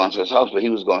started going to his house, but he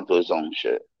was going through his own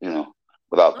shit, you know,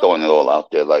 without throwing it all out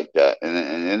there like that. And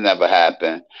it never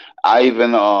happened. I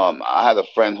even I had a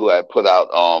friend who had put out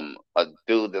a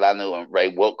dude that I knew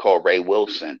called Ray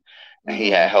Wilson, and he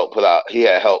had helped put out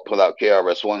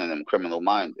KRS-One and them Criminal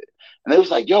Minded. And it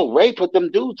was like, yo, Ray put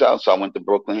them dudes out. So I went to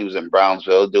Brooklyn. He was in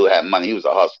Brownsville. Dude had money. He was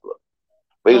a hustler,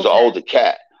 but he was an older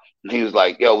cat. And he was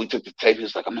like, yo, we took the tape. He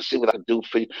was like, I'm going to see what I can do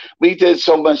for you. We did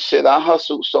so much shit. I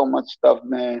hustled so much stuff,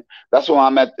 man. That's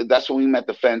when we met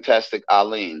the Fantastic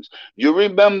Aleems. You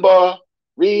remember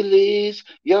Release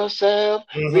Yourself,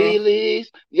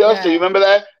 Release Yourself. You remember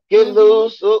that? Get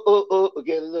loose,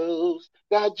 get loose.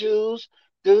 Got juice,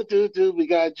 do, we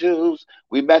got juice.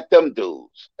 We met them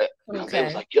dudes. They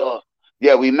was like, yo,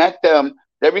 yeah, we met them.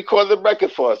 They recorded the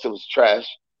record for us. It was trash.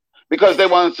 Because they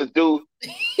wanted us to do,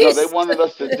 they wanted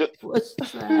us to do. It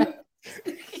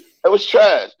was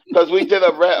trash. Because we did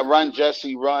a run,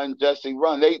 Jesse, run.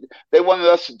 They wanted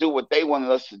us to do what they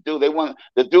wanted us to do. They wanted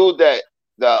the dude that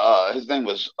his name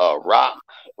was Rock.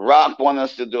 Rock wanted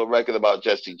us to do a record about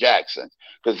Jesse Jackson,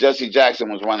 because Jesse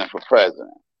Jackson was running for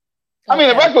president. I mean,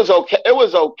 the record was okay. It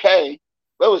was okay.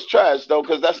 But it was trash though,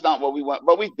 because that's not what we want.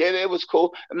 But we did it. It was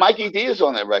cool. And Mikey D is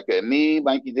on that record. Me,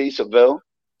 Mikey D, Seville.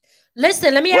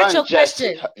 Listen, let me ask you a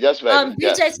question. Yes, baby.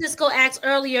 DJ Cisco asked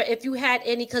earlier if you had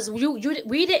any, because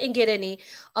we didn't get any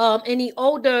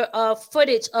older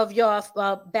footage of your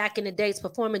back in the days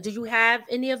performing. Do you have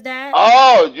any of that?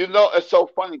 Oh, you know, it's so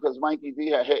funny because Mikey D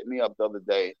had hit me up the other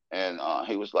day, and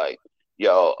he was like,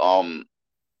 "Yo,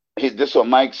 this is what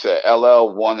Mike said.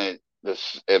 LL wanted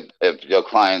this if your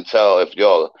clientele,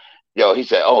 he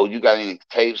said, oh, you got any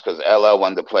tapes? Because LL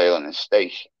wanted to play on his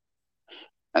station."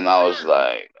 And I was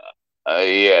like,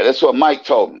 yeah, that's what Mike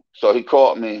told me. So he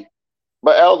called me,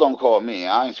 but L don't call me.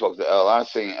 I ain't spoke to L. I ain't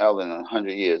seen L in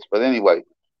 100 years. But anyway,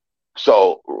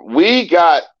 so we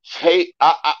got tape.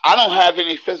 I don't have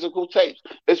any physical tapes.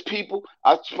 It's people.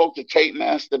 I spoke to Tape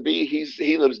Master B.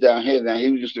 He lives down here now. He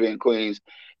used to be in Queens.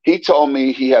 He told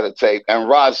me he had a tape. And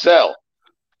Rozelle,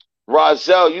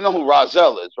 you know who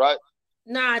Rozelle is, right?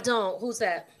 Nah, I don't. Who's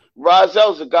that?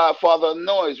 Rozelle's the godfather of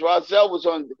noise. Rozelle is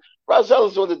one of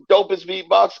the dopest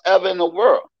beatbox ever in the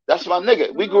world. That's my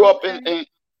nigga. We grew up in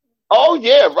oh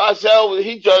yeah, Rozelle was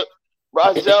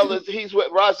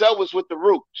with the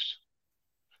Roots.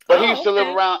 But he used to live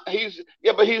around, he used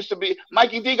to be,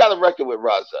 Mikey D got a record with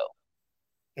Rozelle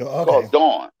called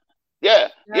Dawn. Yeah,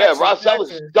 Rozelle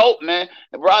is dope, man.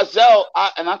 And Rozelle,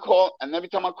 and every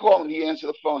time I call him, he answered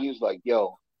the phone. He was like,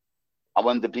 yo, I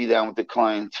wanted to be down with the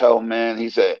clientele, man. He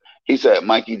said,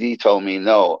 Mikey D told me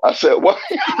no. I said, what?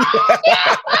 I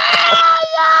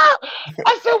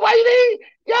said, why you did?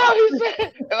 He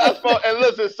said, and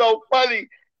listen, it's so funny.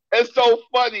 It's so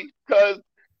funny because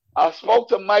I spoke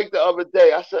to Mike the other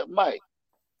day. I said, Mike,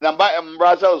 now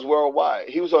Rozelle is worldwide.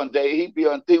 He was on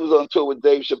tour with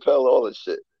Dave Chappelle, all this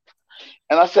shit.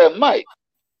 And I said, Mike,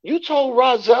 you told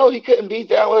Rozelle he couldn't be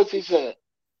down with us? He said,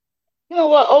 you know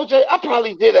what, OJ, I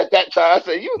probably did at that time. I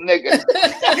said, you nigga.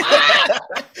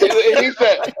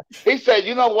 he said,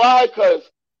 you know why?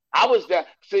 Because I was there.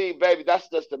 See, baby, that's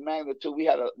just the magnitude. We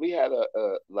had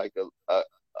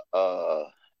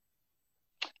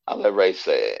I'll let Ray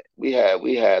say it. We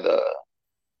had a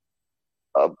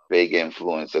big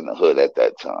influence in the hood at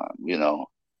that time, you know.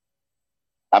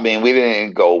 I mean, we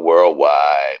didn't go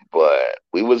worldwide, but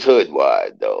we was hood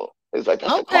wide though. It's like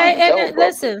that's okay. And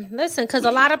listen, because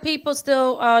a lot of people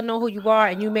still know who you are,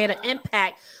 and you made an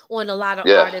impact on a lot of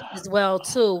artists as well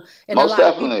too. And most a lot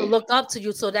definitely. of people look up to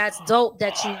you, so that's dope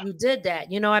that you did that.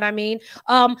 You know what I mean?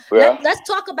 Let's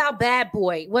talk about Bad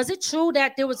Boy. Was it true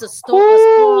that there was a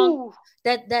song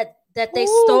that they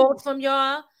stole from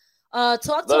y'all?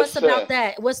 Talk to us about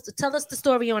that. Tell us the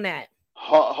story on that.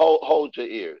 Hold your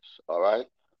ears, all right?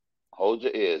 Hold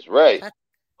your ears, Ray.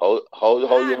 Hold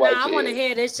your white ears. I want to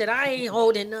hear this shit. I ain't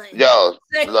holding nothing. Yo,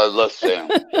 listen.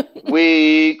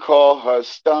 We call her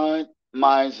stunt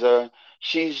miser.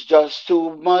 She's just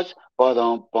too much.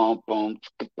 Professor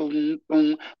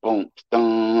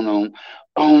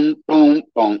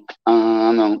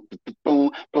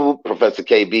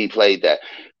KB played that.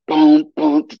 Boom,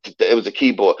 boom. It was a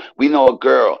keyboard. We know a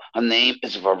girl. Her name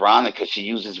is Veronica. She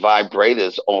uses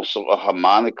vibrators, also a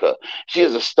harmonica. She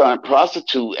is a stunt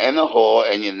prostitute and a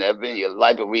whore, and you never in your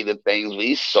life will read the things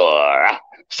we saw.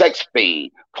 Sex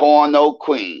fiend, porno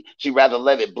queen. She rather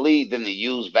let it bleed than to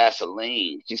use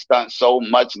Vaseline. She stunts so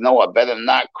much, no, I better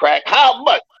not crack. How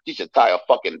much? She should tie a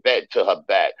fucking bed to her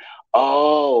back.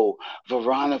 Oh,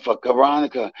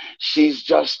 Veronica, she's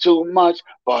just too much.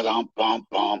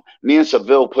 Me and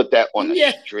Seville put that on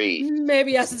the street.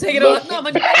 Maybe I should take it off. No,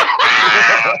 you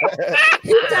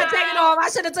said take it off. I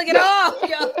should have took it off.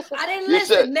 Yo, I didn't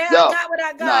listen. Now I got what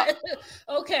I got.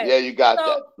 Okay. Yeah, you got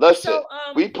that. Listen,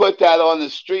 we put that on the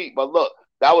street, but look,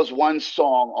 that was one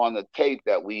song on the tape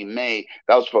that we made.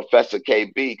 That was Professor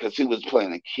KB because he was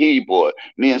playing the keyboard.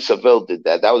 Me and Seville did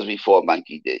that. That was before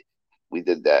Mikey did. We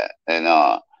did that, and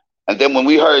then when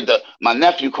we heard my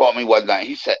nephew called me one night.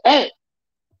 He said, "Hey,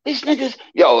 these niggas,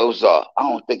 yo, it was I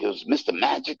don't think it was Mr.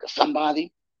 Magic or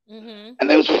somebody." Mm-hmm. And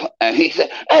he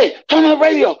said, "Hey, turn on the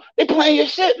radio. They playing your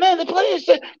shit, man. They playing your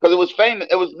shit because it was famous.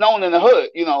 It was known in the hood,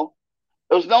 you know.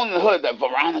 It was known in the hood that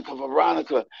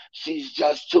Veronica, she's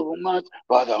just too much."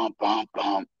 It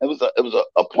was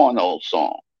a porno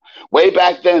song, way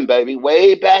back then, baby,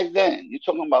 way back then. You're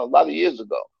talking about a lot of years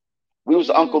ago. We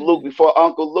was Uncle Luke before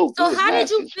Uncle Luke. So how did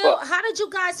you feel? How did you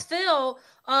guys feel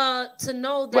to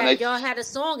know that y'all had a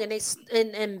song and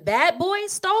Bad Boy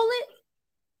stole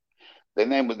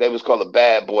it? They was called the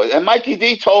Bad Boys. And Mikey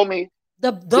D told me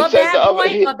the Bad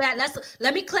Boy or Bad.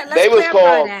 Let me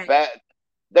clarify that.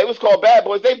 They was called Bad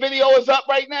Boys. Their video is up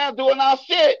right now doing our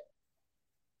shit.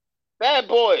 Bad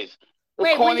Boys.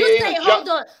 Wait, when you say hold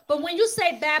on, but when you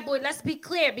say Bad Boy, let's be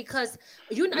clear because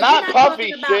you're not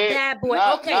talking about shit. Bad Boy.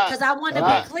 Because I want to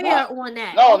be clear on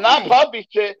that. No, not puffy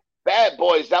shit. Bad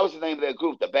Boys. That was the name of their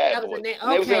group, the Bad Boys.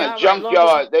 They was in a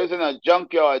junkyard. They was in a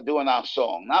junkyard doing our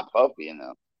song, not Puffy and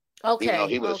them.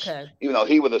 Okay. Even though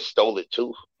he would have stole it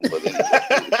too. But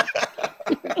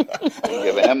I'm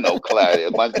giving him no clarity.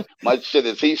 Much shit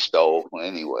as he stole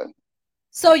anyway.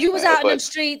 So you was out in the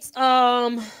streets.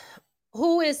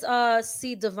 Who is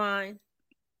C Divine?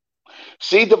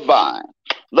 C Divine.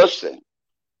 Listen,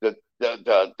 the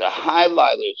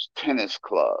Highlighters Tennis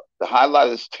Club, the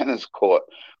Highlighters Tennis Court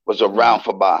was around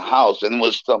for my house, and it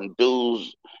was some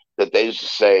dudes that they used to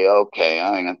say, okay,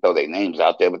 I ain't gonna throw their names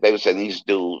out there, but they would say these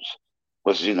dudes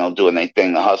was, doing their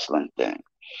thing, the hustling thing.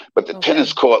 But the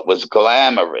tennis court was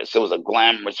glamorous. It was a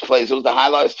glamorous place. It was the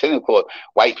Highlighters Tennis Court.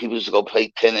 White people used to go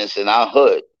play tennis in our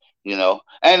hood,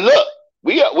 And look,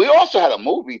 we also had a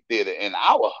movie theater in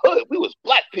our hood. We was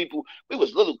black people. We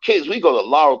was little kids. We go to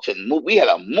Laurelton. We had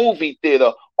a movie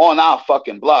theater on our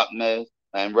fucking block, man.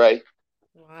 And Ray,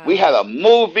 we had a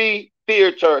movie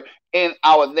theater in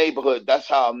our neighborhood. That's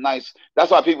how nice.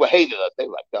 That's why people hated us. They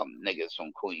were like, them niggas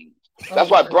from Queens. That's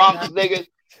why Bronx niggas,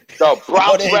 the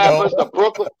Bronx rappers, the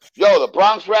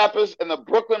Bronx rappers and the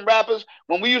Brooklyn rappers,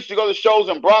 when we used to go to shows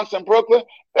in Bronx and Brooklyn,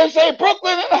 they say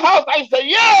Brooklyn in the house. I say,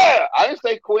 yeah. I didn't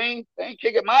say Queens. They ain't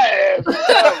kicking my ass.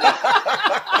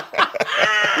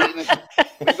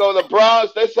 We go to the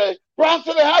Bronx. They say Bronx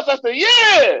in the house. I say,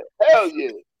 yeah. Hell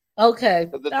yeah. Okay.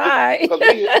 All right.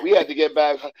 we had to get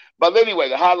back. But anyway,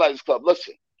 the Highlighters Club.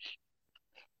 Listen,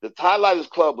 the Highlighters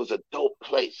Club was a dope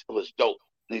place. It was dope.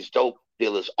 These dope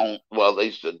dealers they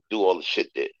used to do all the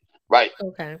shit there, right?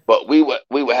 Okay. But we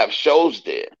would have shows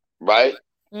there, right?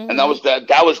 Mm-hmm. And that was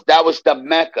the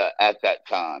Mecca at that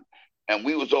time, and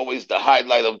we was always the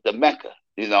highlight of the Mecca,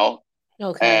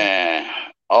 Okay. And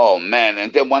oh man,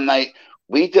 and then one night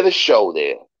we did a show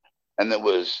there, and it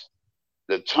was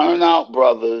the Turnout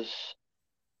Brothers.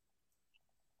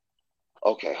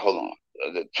 Okay, hold on.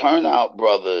 The Turnout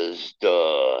Brothers,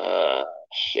 whoever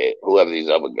these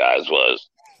other guys was.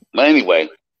 But anyway,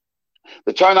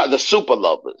 the Super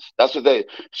Lovers. That's what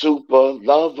Super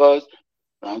Lovers.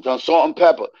 I'm done Salt and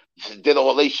Pepper. Did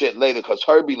all they shit later because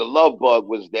Herbie the Love Bug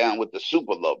was down with the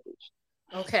Super Lovers.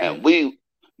 Okay. And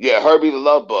Herbie the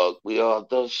Love Bug. We are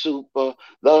the Super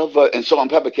Lover. And Salt and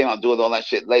Pepper came out doing all that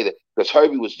shit later because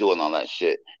Herbie was doing all that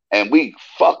shit. And we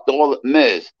fucked all the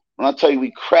Miz. When I tell you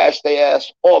we crashed their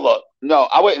ass all up. No,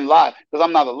 I wouldn't lie because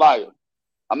I'm not a liar.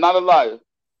 I'm not a liar.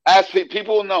 As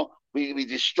people know, we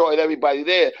destroyed everybody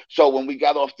there. So when we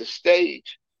got off the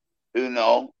stage, dude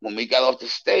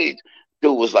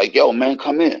was like, yo, man,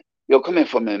 come in. Yo, come in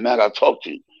for a minute, man. I gotta talk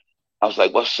to you. I was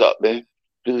like, what's up, man?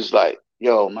 Dude was like,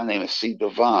 yo, my name is C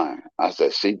Divine. I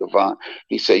said, C Divine.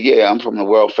 He said, yeah, I'm from the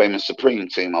world famous Supreme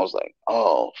team. I was like,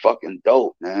 oh, fucking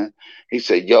dope, man. He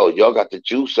said, yo, y'all got the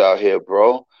juice out here,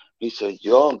 bro. He said,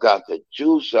 y'all got the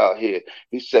juice out here.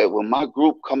 He said, when my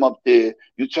group come up there,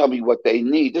 you tell me what they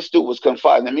need. This dude was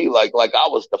confiding in me like I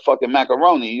was the fucking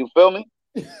macaroni. You feel me?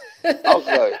 I was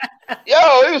like,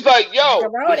 yo, he was like, yo.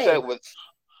 Macaroni.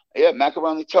 He said,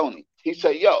 Macaroni Tony. He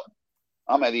said, yo,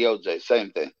 I'm Eddie OJ,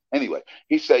 same thing. Anyway,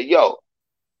 he said, yo,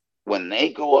 when they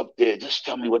go up there, just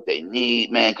tell me what they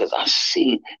need, man, because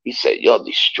he said, y'all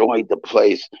destroyed the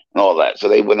place and all that. So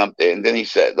they went up there, and then he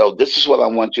said, oh, this is what I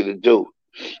want you to do.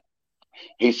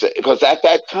 He said, because at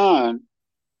that time,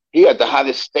 he had the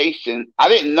hottest station. I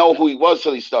didn't know who he was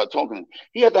till he started talking.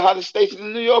 He had the hottest station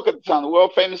in New York at the time, the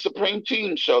world famous Supreme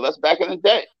Team show. That's back in the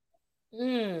day.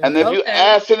 And if you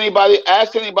ask anybody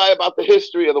about the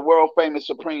history of the world famous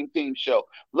Supreme Team show,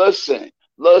 listen.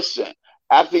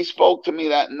 After he spoke to me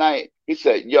that night, he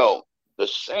said, yo, the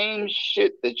same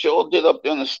shit that y'all did up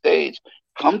there on the stage,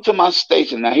 come to my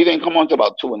station. Now, he didn't come on until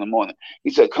about 2 a.m. He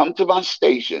said, come to my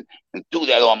station and do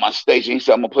that on my station. He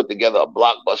said, I'm going to put together a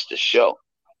blockbuster show.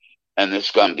 And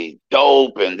it's going to be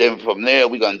dope. And then from there,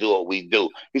 we're going to do what we do.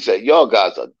 He said, y'all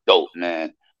guys are dope,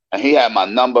 man. And he had my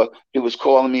number. He was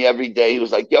calling me every day. He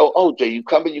was like, yo, OJ, you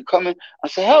coming? I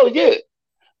said, hell yeah.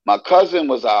 My cousin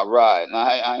was our ride. And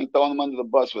I ain't throwing him under the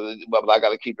bus, but I got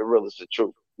to keep it real. It's the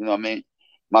truth. You know what I mean?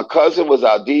 My cousin was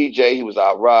our DJ. He was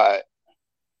our ride.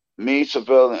 Me,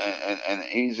 Seville, and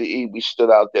Easy E, we stood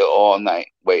out there all night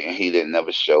waiting. He didn't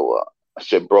never show up. I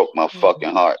said, broke my fucking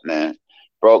heart, man.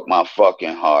 Broke my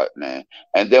fucking heart, man.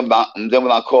 And then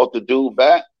when I called the dude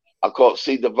back, I called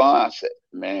C Divine. I said,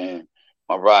 man,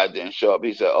 my ride didn't show up.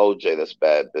 He said, OJ, that's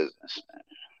bad business, man.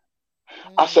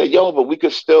 I said, yo, but we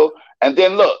could still. And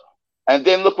then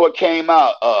look what came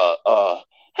out.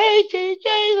 Hey,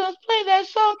 DJ, let's play that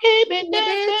song. Keep it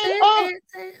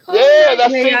dancing. Yeah,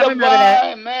 that's C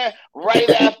Divine, man. Right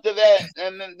after that,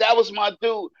 and then that was my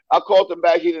dude. I called him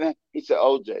back. He said,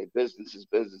 OJ, business is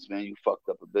business, man. You fucked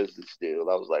up a business deal.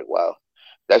 I was like, wow,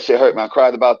 that shit hurt me. I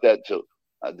cried about that too.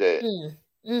 I did.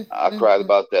 I cried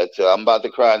about that too. I'm about to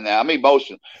cry now. I'm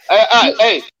emotional.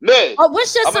 Hey, Miz. Oh,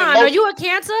 what's your sign? Are you a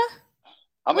Cancer?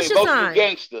 I'm an emotional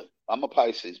gangster. I'm a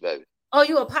Pisces, baby. Oh,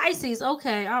 you a Pisces?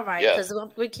 Okay, all right. Because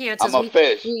we can't. I'm a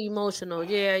fish. We emotional.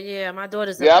 Yeah. My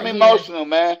daughter's. Yeah, I'm emotional,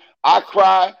 man. I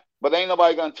cry, but ain't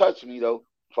nobody gonna touch me though.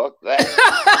 Fuck that.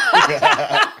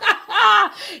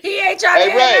 He ain't trying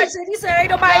to hear that shit. He said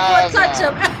ain't nobody gonna touch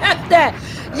him. After that.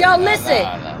 Yo,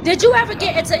 listen. Did you ever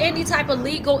get into any type of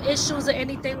legal issues or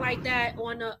anything like that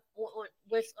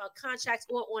with contracts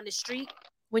or on the street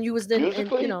when you was in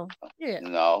yeah?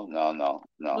 No.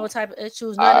 No type of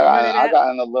issues.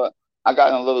 I got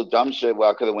in a little dumb shit where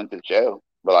I could have went to jail,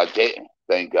 but I didn't.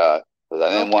 Thank God, because I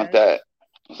didn't want that.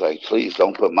 I was like, please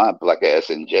don't put my black ass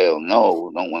in jail.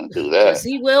 No, don't want to do that. Because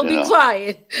he will be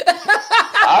crying.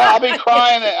 I'll be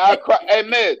crying. Hey,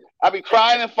 Miz, I'll be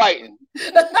crying and fighting.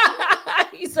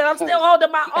 He said, I'm still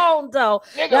holding my own, though.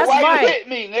 Nigga, that's why you hit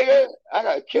me, nigga? I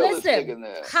got to kill this nigga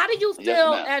now. How do you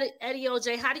feel, Eddie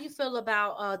OJ, how do you feel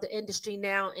about the industry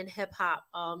now in hip-hop?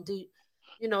 Do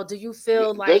you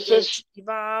feel like it's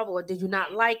evolved, or do you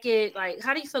not like it? Like,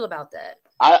 how do you feel about that?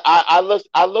 I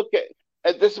look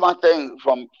at this is my thing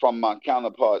from my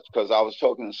counterparts, because I was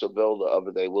talking to Seville the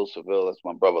other day. Will Seville, that's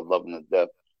my brother, love him to death.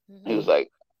 He was like,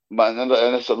 and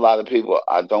it's a lot of people.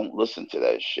 I don't listen to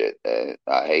that shit, and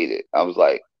I hate it. I was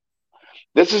like,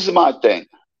 this is my thing.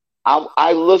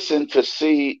 I listen to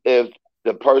see if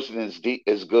the person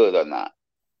is good or not.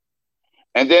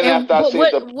 And then after I see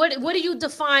what are you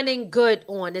defining good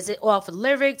on? Is it off of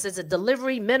lyrics? Is it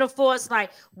delivery, metaphors?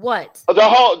 Like what? The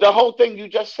whole thing you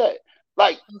just said.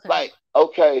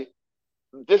 Okay,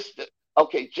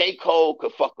 J. Cole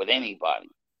could fuck with anybody.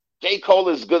 J. Cole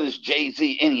is good as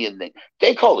Jay-Z, anything.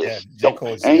 J. Cole is dope.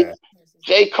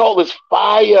 J. Cole is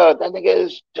fire. That nigga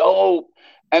is dope.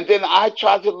 And then I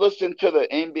try to listen to the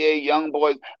NBA young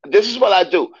boys. This is what I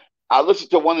do. I listen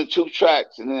to 1 or 2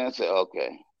 tracks, and then I say,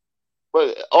 okay.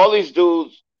 But all these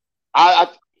dudes,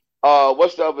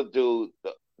 What's the other dude?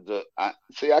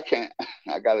 See, I can't.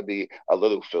 I gotta be a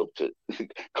little filtered.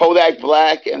 Kodak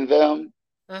Black and them.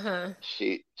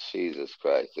 Jesus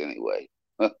Christ. Anyway.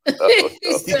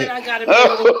 He said, "I gotta be a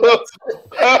little filtered."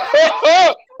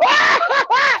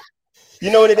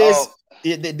 You know what it is?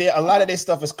 A lot of this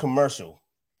stuff is commercial.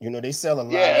 You know, they sell a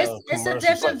lot. It's a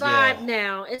different vibe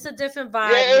now. It's a different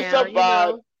vibe. Yeah, it's now, a vibe.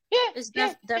 You know? It's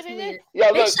definitely.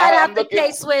 Look, shout out to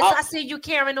K Swiss. I see you,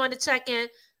 Karen, on the check-in.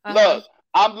 Look,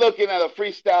 I'm looking at a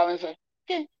freestyle and say,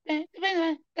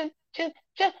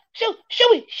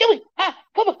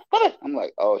 I'm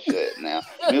like, oh shit! Now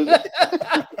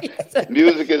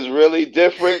music is really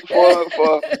different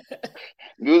for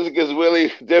music is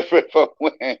really different from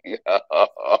when.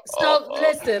 So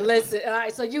listen. All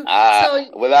right, so you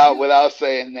without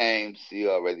saying names, you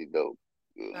already know.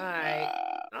 All right.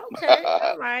 Okay.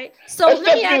 All right. So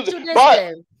let me ask you this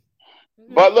then.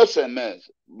 But listen, Miss,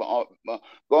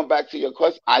 going back to your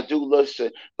question, I do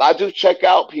listen. I do check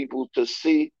out people to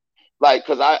see, like,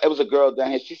 because it was a girl down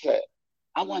here. She said,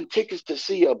 I want tickets to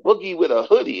see a Boogie with a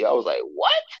hoodie. I was like,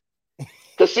 what?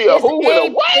 To see a who with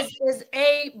a what? It's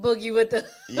a Boogie with the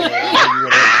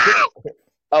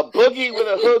a Boogie with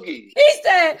a hoogie. He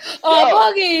said a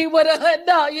Boogie with a hood.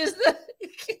 No, you said.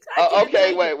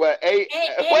 Okay, wait. Wait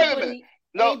a minute.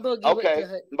 No, okay.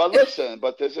 But listen,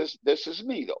 but this is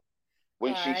me though.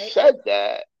 When she said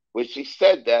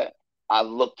that, I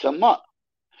looked him up,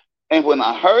 and when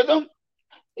I heard him,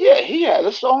 yeah, he had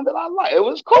a song that I liked. It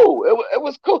was cool. It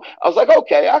was cool. I was like,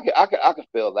 okay, I can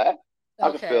feel that. I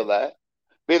can feel that.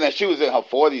 Being that she was in her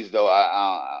 40s though,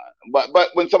 but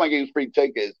when somebody gives free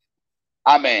tickets,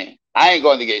 I mean, I ain't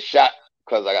going to get shot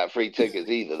because I got free tickets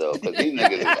either though, because these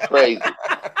niggas is crazy.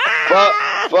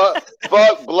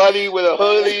 Fuck bloody with a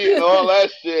hoodie and all that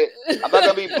shit. I'm not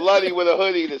gonna be bloody with a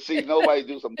hoodie to see nobody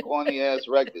do some corny ass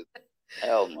records.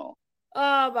 Hell no.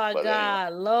 Oh my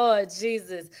God, Lord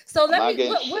Jesus. So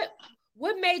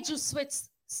what made you switch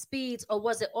speeds, or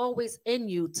was it always in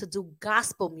you to do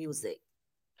gospel music?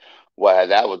 Well,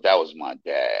 that was my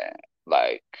dad.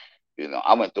 Like, you know,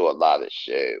 I went through a lot of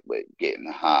shit with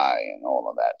getting high and all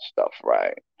of that stuff,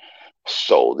 right?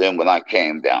 So then when I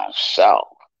came down south,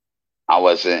 I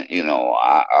wasn't, you know,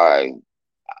 I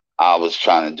was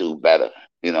trying to do better,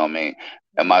 you know what I mean?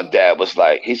 And my dad was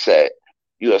like, he said,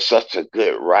 you are such a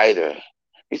good writer.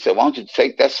 He said, why don't you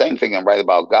take that same thing and write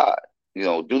about God? You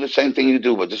know, do the same thing you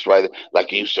do, but just write it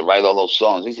like you used to write all those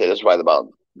songs. He said, let's write about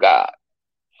God.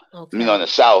 Okay. You know, in the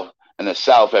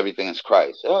South, everything is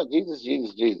Christ. Oh, Jesus,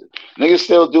 Jesus, Jesus. Niggas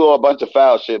still do a bunch of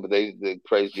foul shit, but they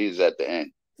praise Jesus at the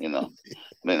end, you know.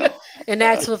 And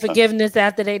ask for forgiveness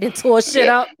after they done tore shit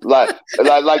up. like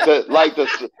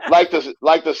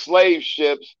the slave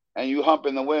ships, and you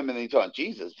humping the women and you talking,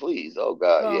 Jesus, please. Oh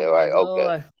God. Yeah, right. Okay.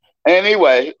 Lord.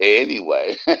 Anyway.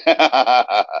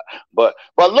 but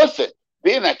listen,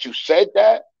 being that you said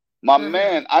that, my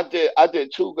man, I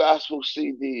did 2 gospel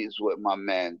CDs with my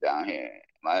man down here.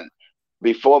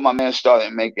 Before my man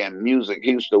started making music, he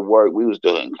used to work. We was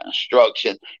doing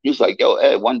construction. He was like, yo,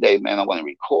 Ed, one day, man, I want to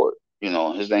record. You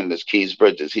know, his name is Keys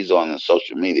Bridges. He's on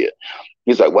social media.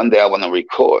 He's like, one day I want to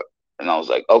record. And I was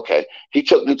like, okay. He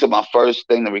took me to my first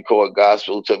thing to record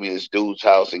gospel, took me to this dude's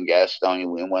house in Gastonia.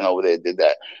 We went over there, did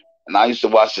that. And I used to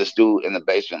watch this dude in the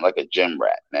basement like a gym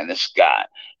rat, man. This guy,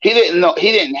 he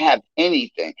didn't have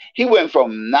anything. He went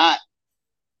from not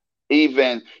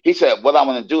even, he said, what I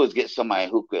want to do is get somebody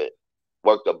who could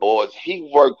work the boards.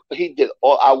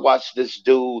 I watched this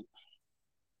dude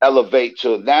elevate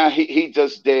to now. He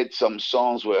just did some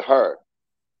songs with her,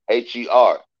 Her. He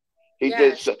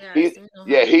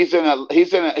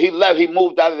left. He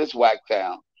moved out of this whack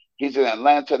town. He's in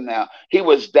Atlanta now.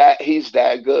 He's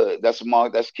that good.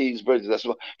 That's Keys Bridges.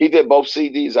 He did both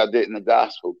CDs I did in the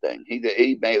gospel thing.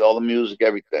 He made all the music,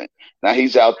 everything. Now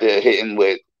he's out there hitting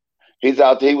with. He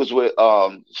was with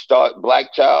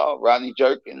Black Child, Rodney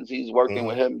Jerkins. He's working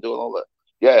with him, doing all that.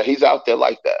 Yeah, he's out there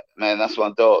like that, man. That's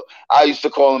my dog. I used to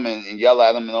call him and yell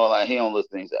at him and all that. He don't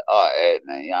listen. He said, "Oh, Ed,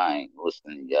 man, y'all ain't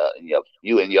listening.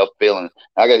 You and your feelings."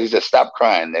 I guess he said, "Stop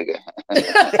crying, nigga."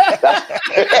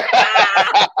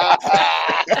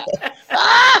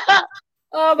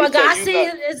 Oh my God! I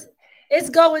see it's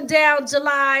going down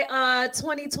July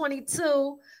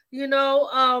 2022. You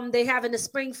know, they having the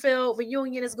Springfield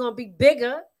reunion is going to be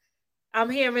bigger. I'm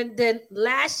hearing than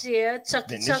last year,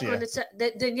 than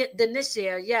this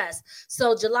year, yes.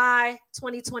 So July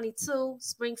 2022,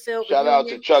 Springfield. Shout out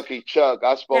to Chucky Chuck.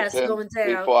 I spoke to him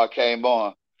before I came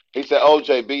on. He said,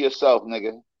 "OJ, be yourself,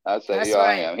 nigga." I said, "Here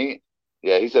I am." He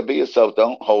said, "Be yourself.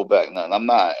 Don't hold back nothing." I'm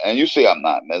not, and you see, I'm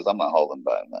not, Miz. I'm not holding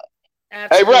back nothing.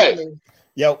 Absolutely. Hey, Ray.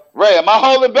 Yo, Ray, am I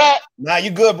holding back? Nah,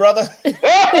 you good, brother. Keep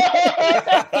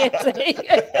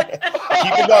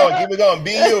it going.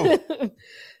 Be you.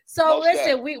 So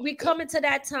listen, we coming to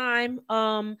that time.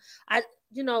 As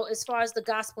far as the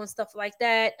gospel and stuff like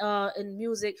that, and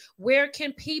music, where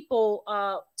can people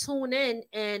tune in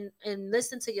and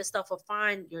listen to your stuff or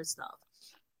find your stuff?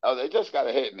 Oh, they just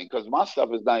gotta hit me because my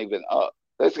stuff is not even up.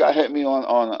 They just gotta hit me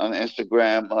on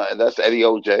Instagram. That's Eddie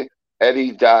OJ,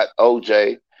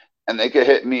 Eddie.OJ. And they can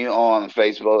hit me on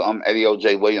Facebook. I'm Eddie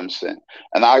O.J. Williamson.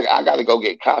 And I got to go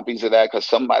get copies of that because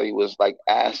somebody was like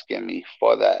asking me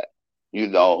for that.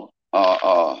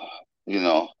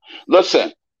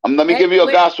 Listen, let me give you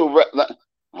a gospel.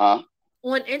 On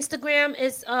Instagram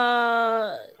is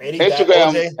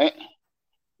Instagram.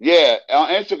 Yeah, on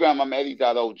Instagram I'm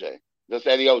Eddie.OJ. Just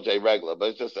Eddie O.J. regular, but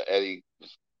it's just an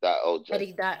Eddie.OJ.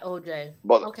 Eddie.OJ.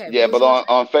 But okay. Yeah, but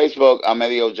on Facebook I'm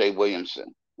Eddie O.J.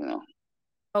 Williamson.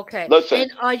 Okay. Listen.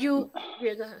 And are you?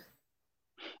 Yeah, go ahead.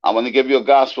 I'm going to give you a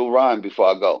gospel rhyme before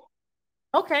I go.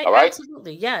 Okay. All right.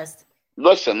 Absolutely. Yes.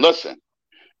 Listen.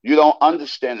 You don't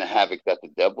understand the havoc that the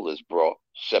devil has brought.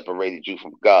 Separated you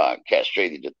from God,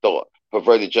 castrated your thought,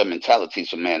 perverted your mentality.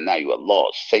 So man, now you are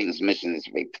lost. Satan's mission is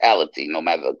fatality, no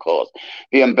matter the cost.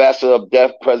 The ambassador of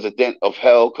death, president of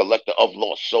hell, collector of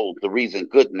lost souls. The reason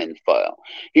good men fail.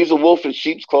 He's a wolf in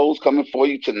sheep's clothes coming for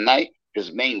you tonight.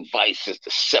 His main vice is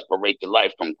to separate the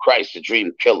life from Christ, the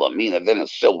dream killer, meaner than a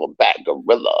silverback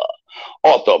gorilla.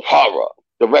 Author of horror,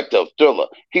 director of thriller.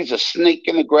 He's a snake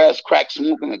in the grass, crack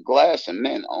smoking the glass, and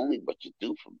man, only what you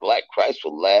do for black Christ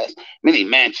will last. Many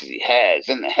mansions he has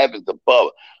in the heavens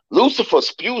above. Lucifer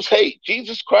spews hate.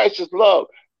 Jesus Christ is love.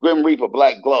 Grim Reaper,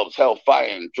 black gloves, hellfire,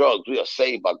 and drugs. We are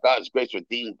saved by God's grace,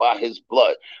 redeemed by his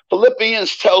blood.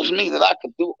 Philippians tells me that I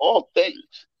can do all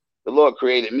things. The Lord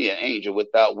created me an angel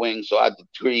without wings, so I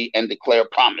decree and declare,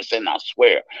 promise, and I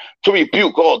swear to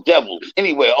rebuke all devils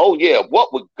anywhere. Oh yeah,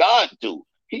 what would God do?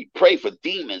 He pray for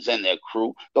demons and their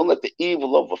crew. Don't let the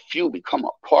evil of a few become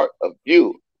a part of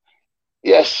you.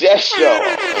 Yes, yo.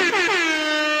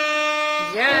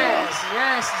 Yes.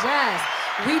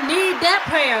 We need that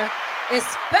prayer,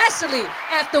 especially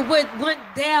after what went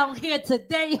down here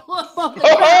today.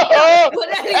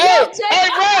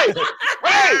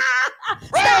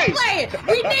 Ray!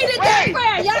 We needed that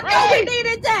prayer. Y'all know we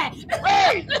needed that.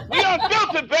 Ray! We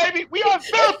unfiltered, baby. We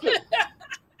unfiltered.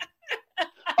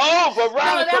 Oh, Veronica.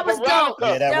 No, that was dope.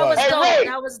 Yeah,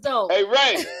 that was dope. Hey,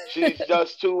 Ray. She's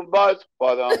just too much.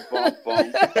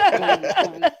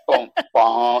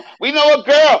 We know a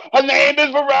girl. Her name is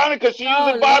Veronica. She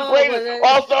uses vibrators.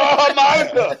 Also a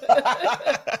harmonica.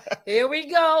 Here we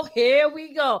go.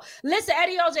 Listen,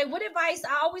 Eddie OJ, what advice?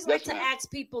 I always like to ask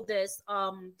people this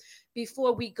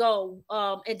before we go.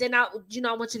 And then I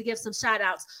want you to give some shout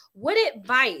outs. What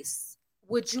advice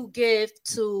would you give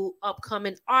to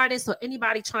upcoming artists or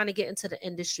anybody trying to get into the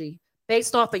industry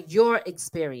based off of your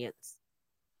experience?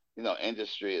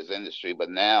 Industry is industry, but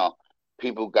now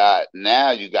you got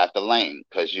the lane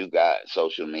because you got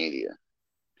social media.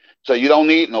 So you don't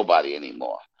need nobody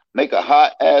anymore. Make a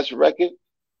hot ass record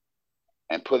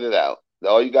and put it out.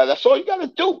 That's all you got to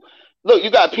do. Look,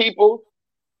 you got people.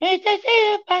 And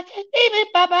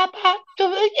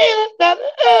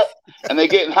they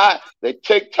getting hot. They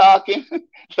TikToking.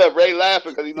 Let Ray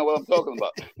laughing because he know what I'm talking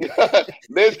about.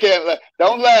 Biz can't laugh.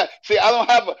 Don't laugh. See, I don't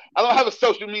have a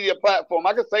social media platform.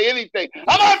 I can say anything.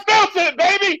 I'm unfiltered,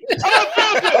 baby. I'm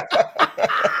unfiltered.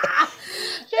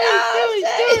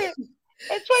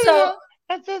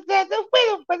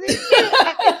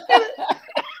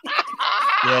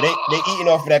 Yeah, they eating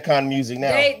off of that kind of music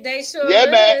now. They sure. Yeah,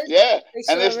 man. Yeah,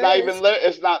 and it's not even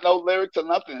it's not no lyrics or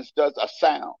nothing. It's just a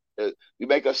sound. You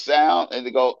make a sound and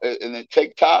they go and then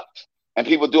TikToks and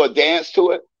people do a dance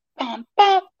to it.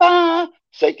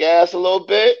 Shake your ass a little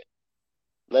bit.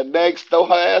 Let Megs throw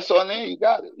her ass on there. You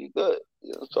got it. You good.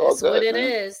 It's all That's good, what it man.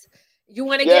 is. You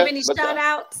want to give any shout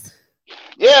outs?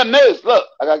 Yeah, Miz. Look,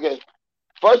 I gotta get.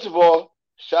 First of all,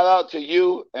 shout out to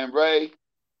you and Ray.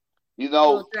 I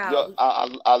love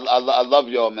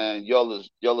y'all, man. Y'all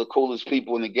the coolest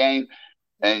people in the game,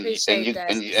 and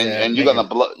you're gonna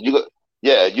blow. You're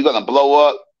gonna blow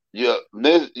up.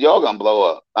 Y'all gonna blow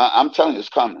up. I'm telling you, it's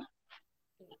coming.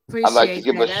 Appreciate like to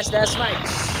give that's right.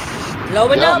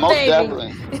 Blowing up, most baby.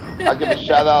 Definitely. I give a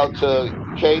shout out to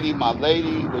Katie, my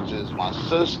lady, which is my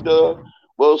sister.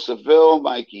 Will Seville,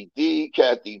 Mikey D,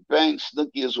 Kathy Banks,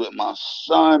 Snooki is with my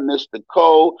son, Mr.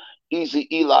 Cole, Easy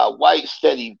Eli White,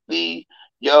 Steady B,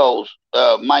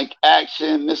 Mike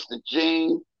Action, Mr.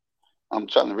 Gene. I'm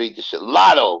trying to read this shit.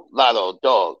 Lotto,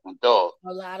 dog, my dog.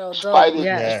 Lotto, Spidey, dog.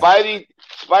 Yes.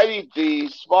 Spidey D,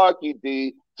 Sparky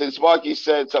D, since Sparky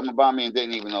said something about me and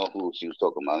didn't even know who she was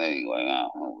talking about anyway,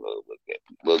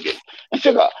 we'll get. And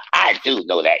she go, I do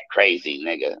know that crazy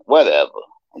nigga. Whatever,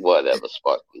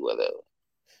 Sparky, whatever.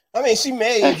 I mean, she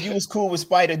may if you was cool with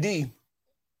Spider D.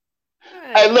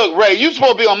 Hey, look, Ray, you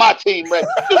supposed to be on my team, Ray.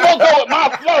 You supposed to go with my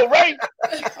flow, Ray.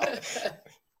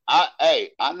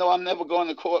 I know I'm never going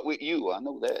to court with you. I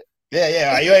know that.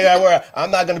 Yeah. You ain't gotta worry.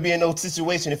 I'm not gonna be in no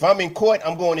situation. If I'm in court,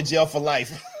 I'm going to jail for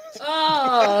life.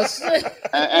 Oh, shit.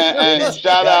 And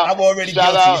shout out. I'm already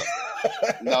shout guilty.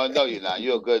 Out. No, you're not.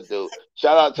 You're a good dude.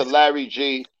 Shout out to Larry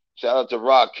G. Shout out to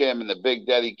Rock Kim and the Big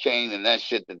Daddy Kane and that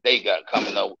shit that they got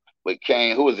coming up with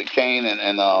Kane. Who is it? Kane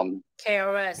and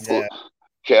KRS. Yeah.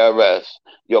 KRS.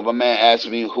 Yo, my man asked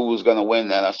me who was gonna win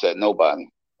that. I said nobody.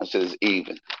 I said it's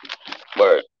even.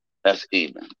 Word. That's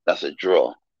even. That's a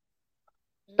draw.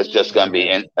 It's just gonna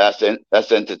be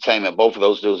that's entertainment. Both of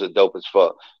those dudes are dope as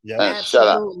fuck. Yeah,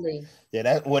 absolutely.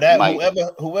 Yeah,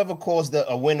 whoever calls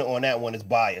a winner on that one is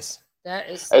biased. That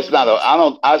is. So it's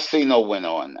not. I see no winner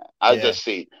on that. I just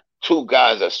see two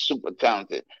guys that are super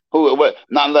talented.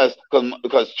 Not unless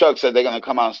because Chuck said they're gonna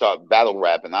come out and start battle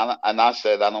rapping. And I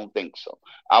said I don't think so.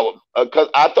 I would because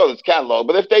I thought it's catalog.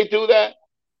 But if they do that,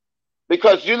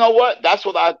 because you know what, that's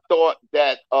what I thought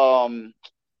that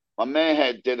my man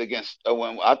had did against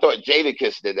when I thought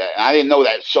Jadakiss did that. And I didn't know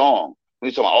that song. We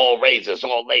talking about all razors,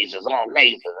 all lasers, all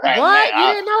lasers. What?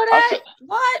 You didn't know that?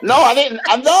 What? No, I didn't.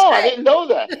 I didn't know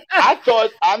that.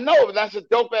 I know, but that's a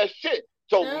dope ass shit.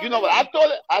 So you know what I thought?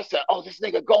 I said, oh, this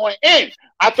nigga going in.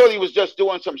 I thought he was just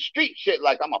doing some street shit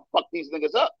like I'm gonna fuck these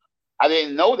niggas up. I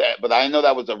didn't know that, but I didn't know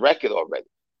that was a record already.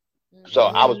 So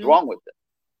I was wrong with it.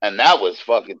 And that was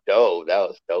fucking dope. That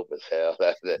was dope as hell.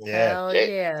 Hell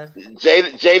yeah.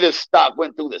 Jada's stock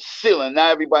went through the ceiling.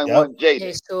 Now everybody wants Jada.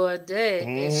 It sure did.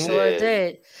 It sure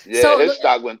did. Yeah, so, his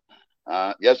stock went.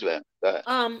 Yes, man. Go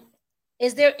ahead.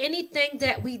 Is there anything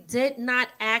that we did not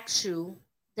ask you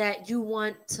that you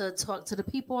want to talk to the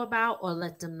people about or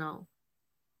let them know?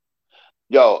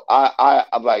 Yo,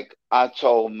 I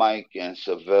told Mike and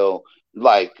Seville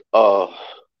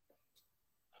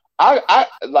I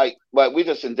we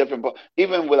just in different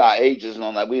even with our ages and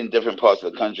all that, we in different parts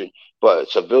of the country. But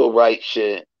Seville writes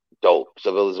shit dope.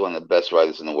 Seville is one of the best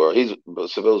writers in the world.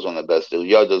 Seville's one of the best dudes.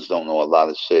 Y'all just don't know a lot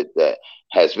of shit that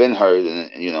has been heard,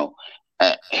 and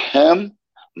him,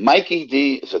 Mikey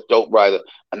D is a dope writer,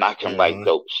 and I can write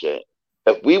dope shit.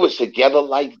 If we was together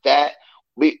like that,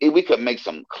 we could make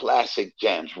some classic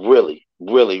jams. Really.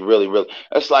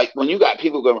 It's like when you got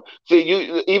people going. See,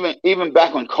 you even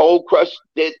back when Cold Crush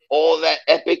did all that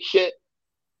epic shit,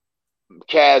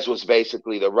 Kaz was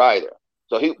basically the writer.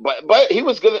 So he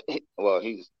was good.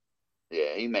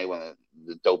 He made one of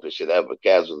the dopest shit ever.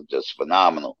 Kaz was just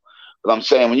phenomenal. But I'm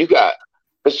saying when you got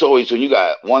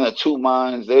one or two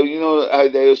minds, they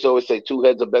always say two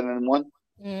heads are better than one.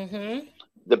 Mm-hmm.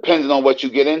 Depending on what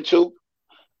you get into,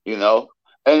 and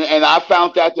I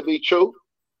found that to be true.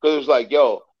 Because it was like,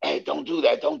 yo, hey, don't do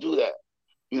that. Yo.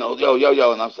 And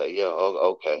I was like, yo,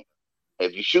 okay.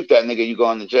 If you shoot that nigga, you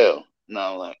going to jail. No,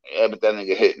 I'm like, yeah, but that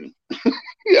nigga hit me.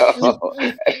 Yo.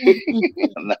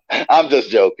 I'm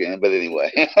just joking, but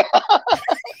anyway.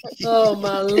 Oh,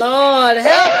 my Lord.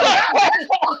 Help.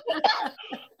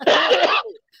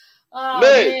 Oh,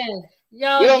 man.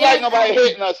 Yo, we don't like nobody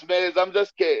hitting us, man. I'm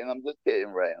just kidding,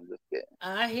 Ray. I'm just kidding.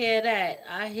 I hear that.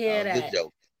 Just joking.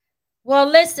 Well,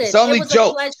 listen, it was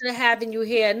a pleasure having you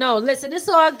here. No, listen, it's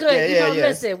all good.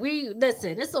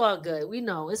 Listen, it's all good. We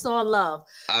know it's all love.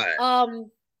 All right.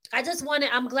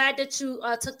 I'm glad that you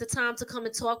took the time to come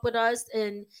and talk with us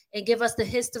and give us the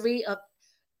history of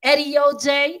Eddie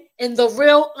OJ and the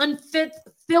real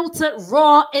unfiltered,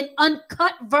 raw, and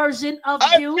uncut version of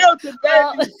you.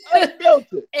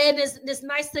 Unfiltered. And it's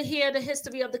nice to hear the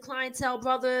history of the Clientele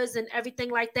Brothers and everything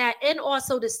like that, and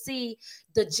also to see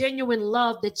the genuine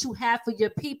love that you have for your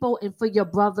people and for your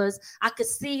brothers. I could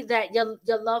see that your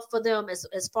love for them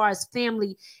as far as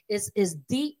family is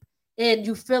deep. And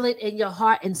you feel it in your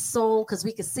heart and soul because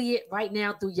we can see it right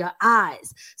now through your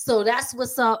eyes. So that's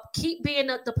what's up. Keep being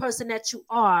the person that you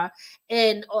are.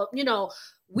 And,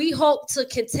 we hope to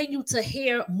continue to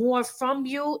hear more from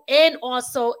you. And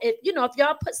also, if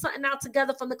y'all put something out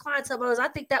together from the Clientele Brothers, I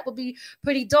think that would be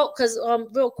pretty dope. Because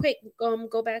real quick,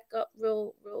 go back up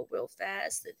real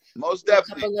fast. Most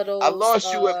definitely. I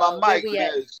lost you with my mic.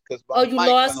 Oh, you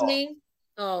lost me?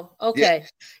 Oh, okay.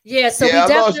 Yeah, so we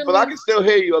definitely lost, but I can still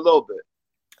hear you a little bit.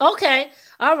 Okay.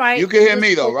 All right. You can hear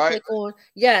me though, right?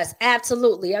 Yes,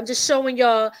 absolutely. I'm just showing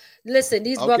y'all. Listen,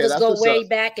 these brothers go way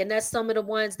back, and that's some of the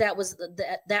ones that was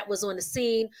on the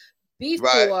scene before.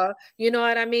 Right. You know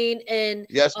what I mean? And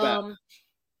yes, ma'am.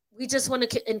 we just want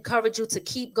to encourage you to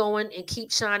keep going and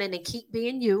keep shining and keep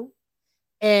being you.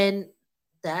 And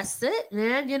that's it,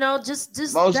 man. You know, just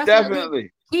most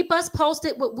definitely keep us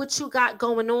posted with what you got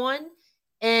going on.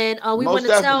 And we want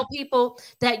to tell people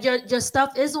that your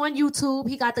stuff is on YouTube.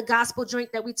 He got the gospel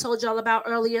drink that we told y'all about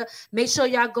earlier. Make sure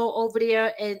y'all go over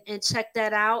there and check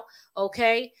that out.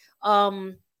 Okay.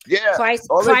 Yeah. Christ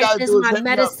is my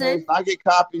medicine. I get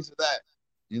copies of that.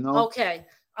 You know. Okay.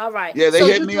 All right. Yeah, they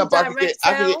hit me up. I can get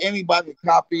anybody a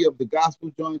copy of the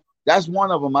gospel joint. That's one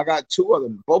of them. I got 2 of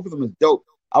them. Both of them is dope.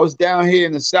 I was down here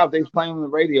in the South. They was playing on the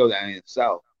radio down here in the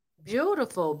South.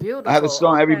 Beautiful. I had a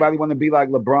song. Okay. Everybody want to be like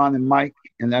LeBron and Mike,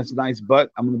 and that's nice.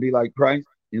 But I'm gonna be like Christ,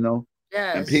 you know.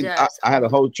 Yes. And people, I had a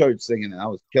whole church singing, and I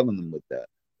was killing them with that.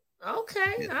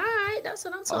 Okay, yeah. All right, that's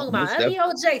what I'm talking about.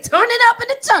 LEOJ, turn it up in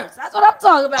the church. That's what I'm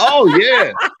talking about. Oh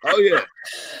yeah.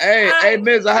 Hey,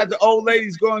 Miz, I had the old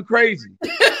ladies going crazy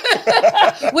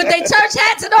with their church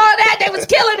hats and all that. They was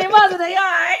killing it, wasn't they? All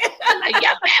right. I'm like,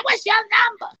 young man, what's your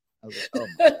number? I was like,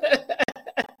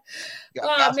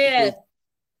 oh man.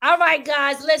 All right,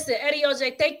 guys. Listen, Eddie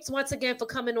OJ, thanks once again for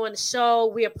coming on the show.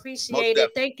 We appreciate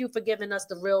it. Thank you for giving us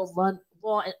the real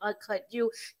raw and uncut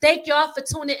you. Thank y'all for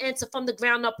tuning in to From the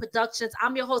Ground Up Productions.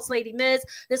 I'm your host, Lady Miz.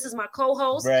 This is my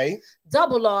co-host, Ray.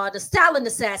 Double R, the styling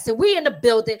assassin. We in the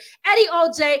building. Eddie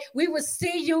OJ, we will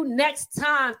see you next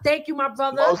time. Thank you, my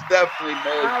brother. Most definitely,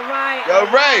 man. All right. Yo,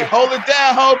 Ray, hold it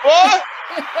down, homeboy.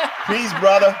 Peace,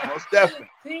 brother. Most definitely.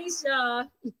 Peace, y'all.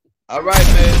 All right,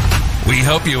 man. We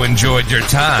hope you enjoyed your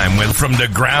time with From the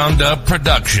Ground Up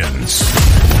Productions.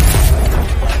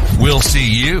 We'll see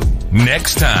you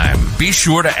next time. Be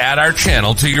sure to add our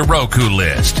channel to your Roku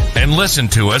list and listen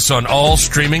to us on all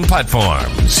streaming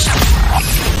platforms.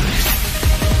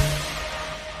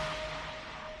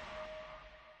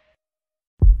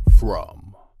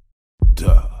 From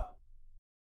the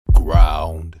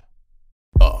ground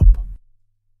up.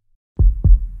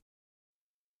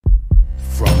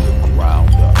 From the ground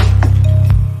up.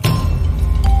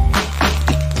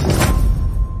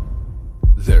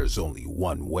 There's only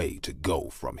one way to go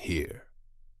from here.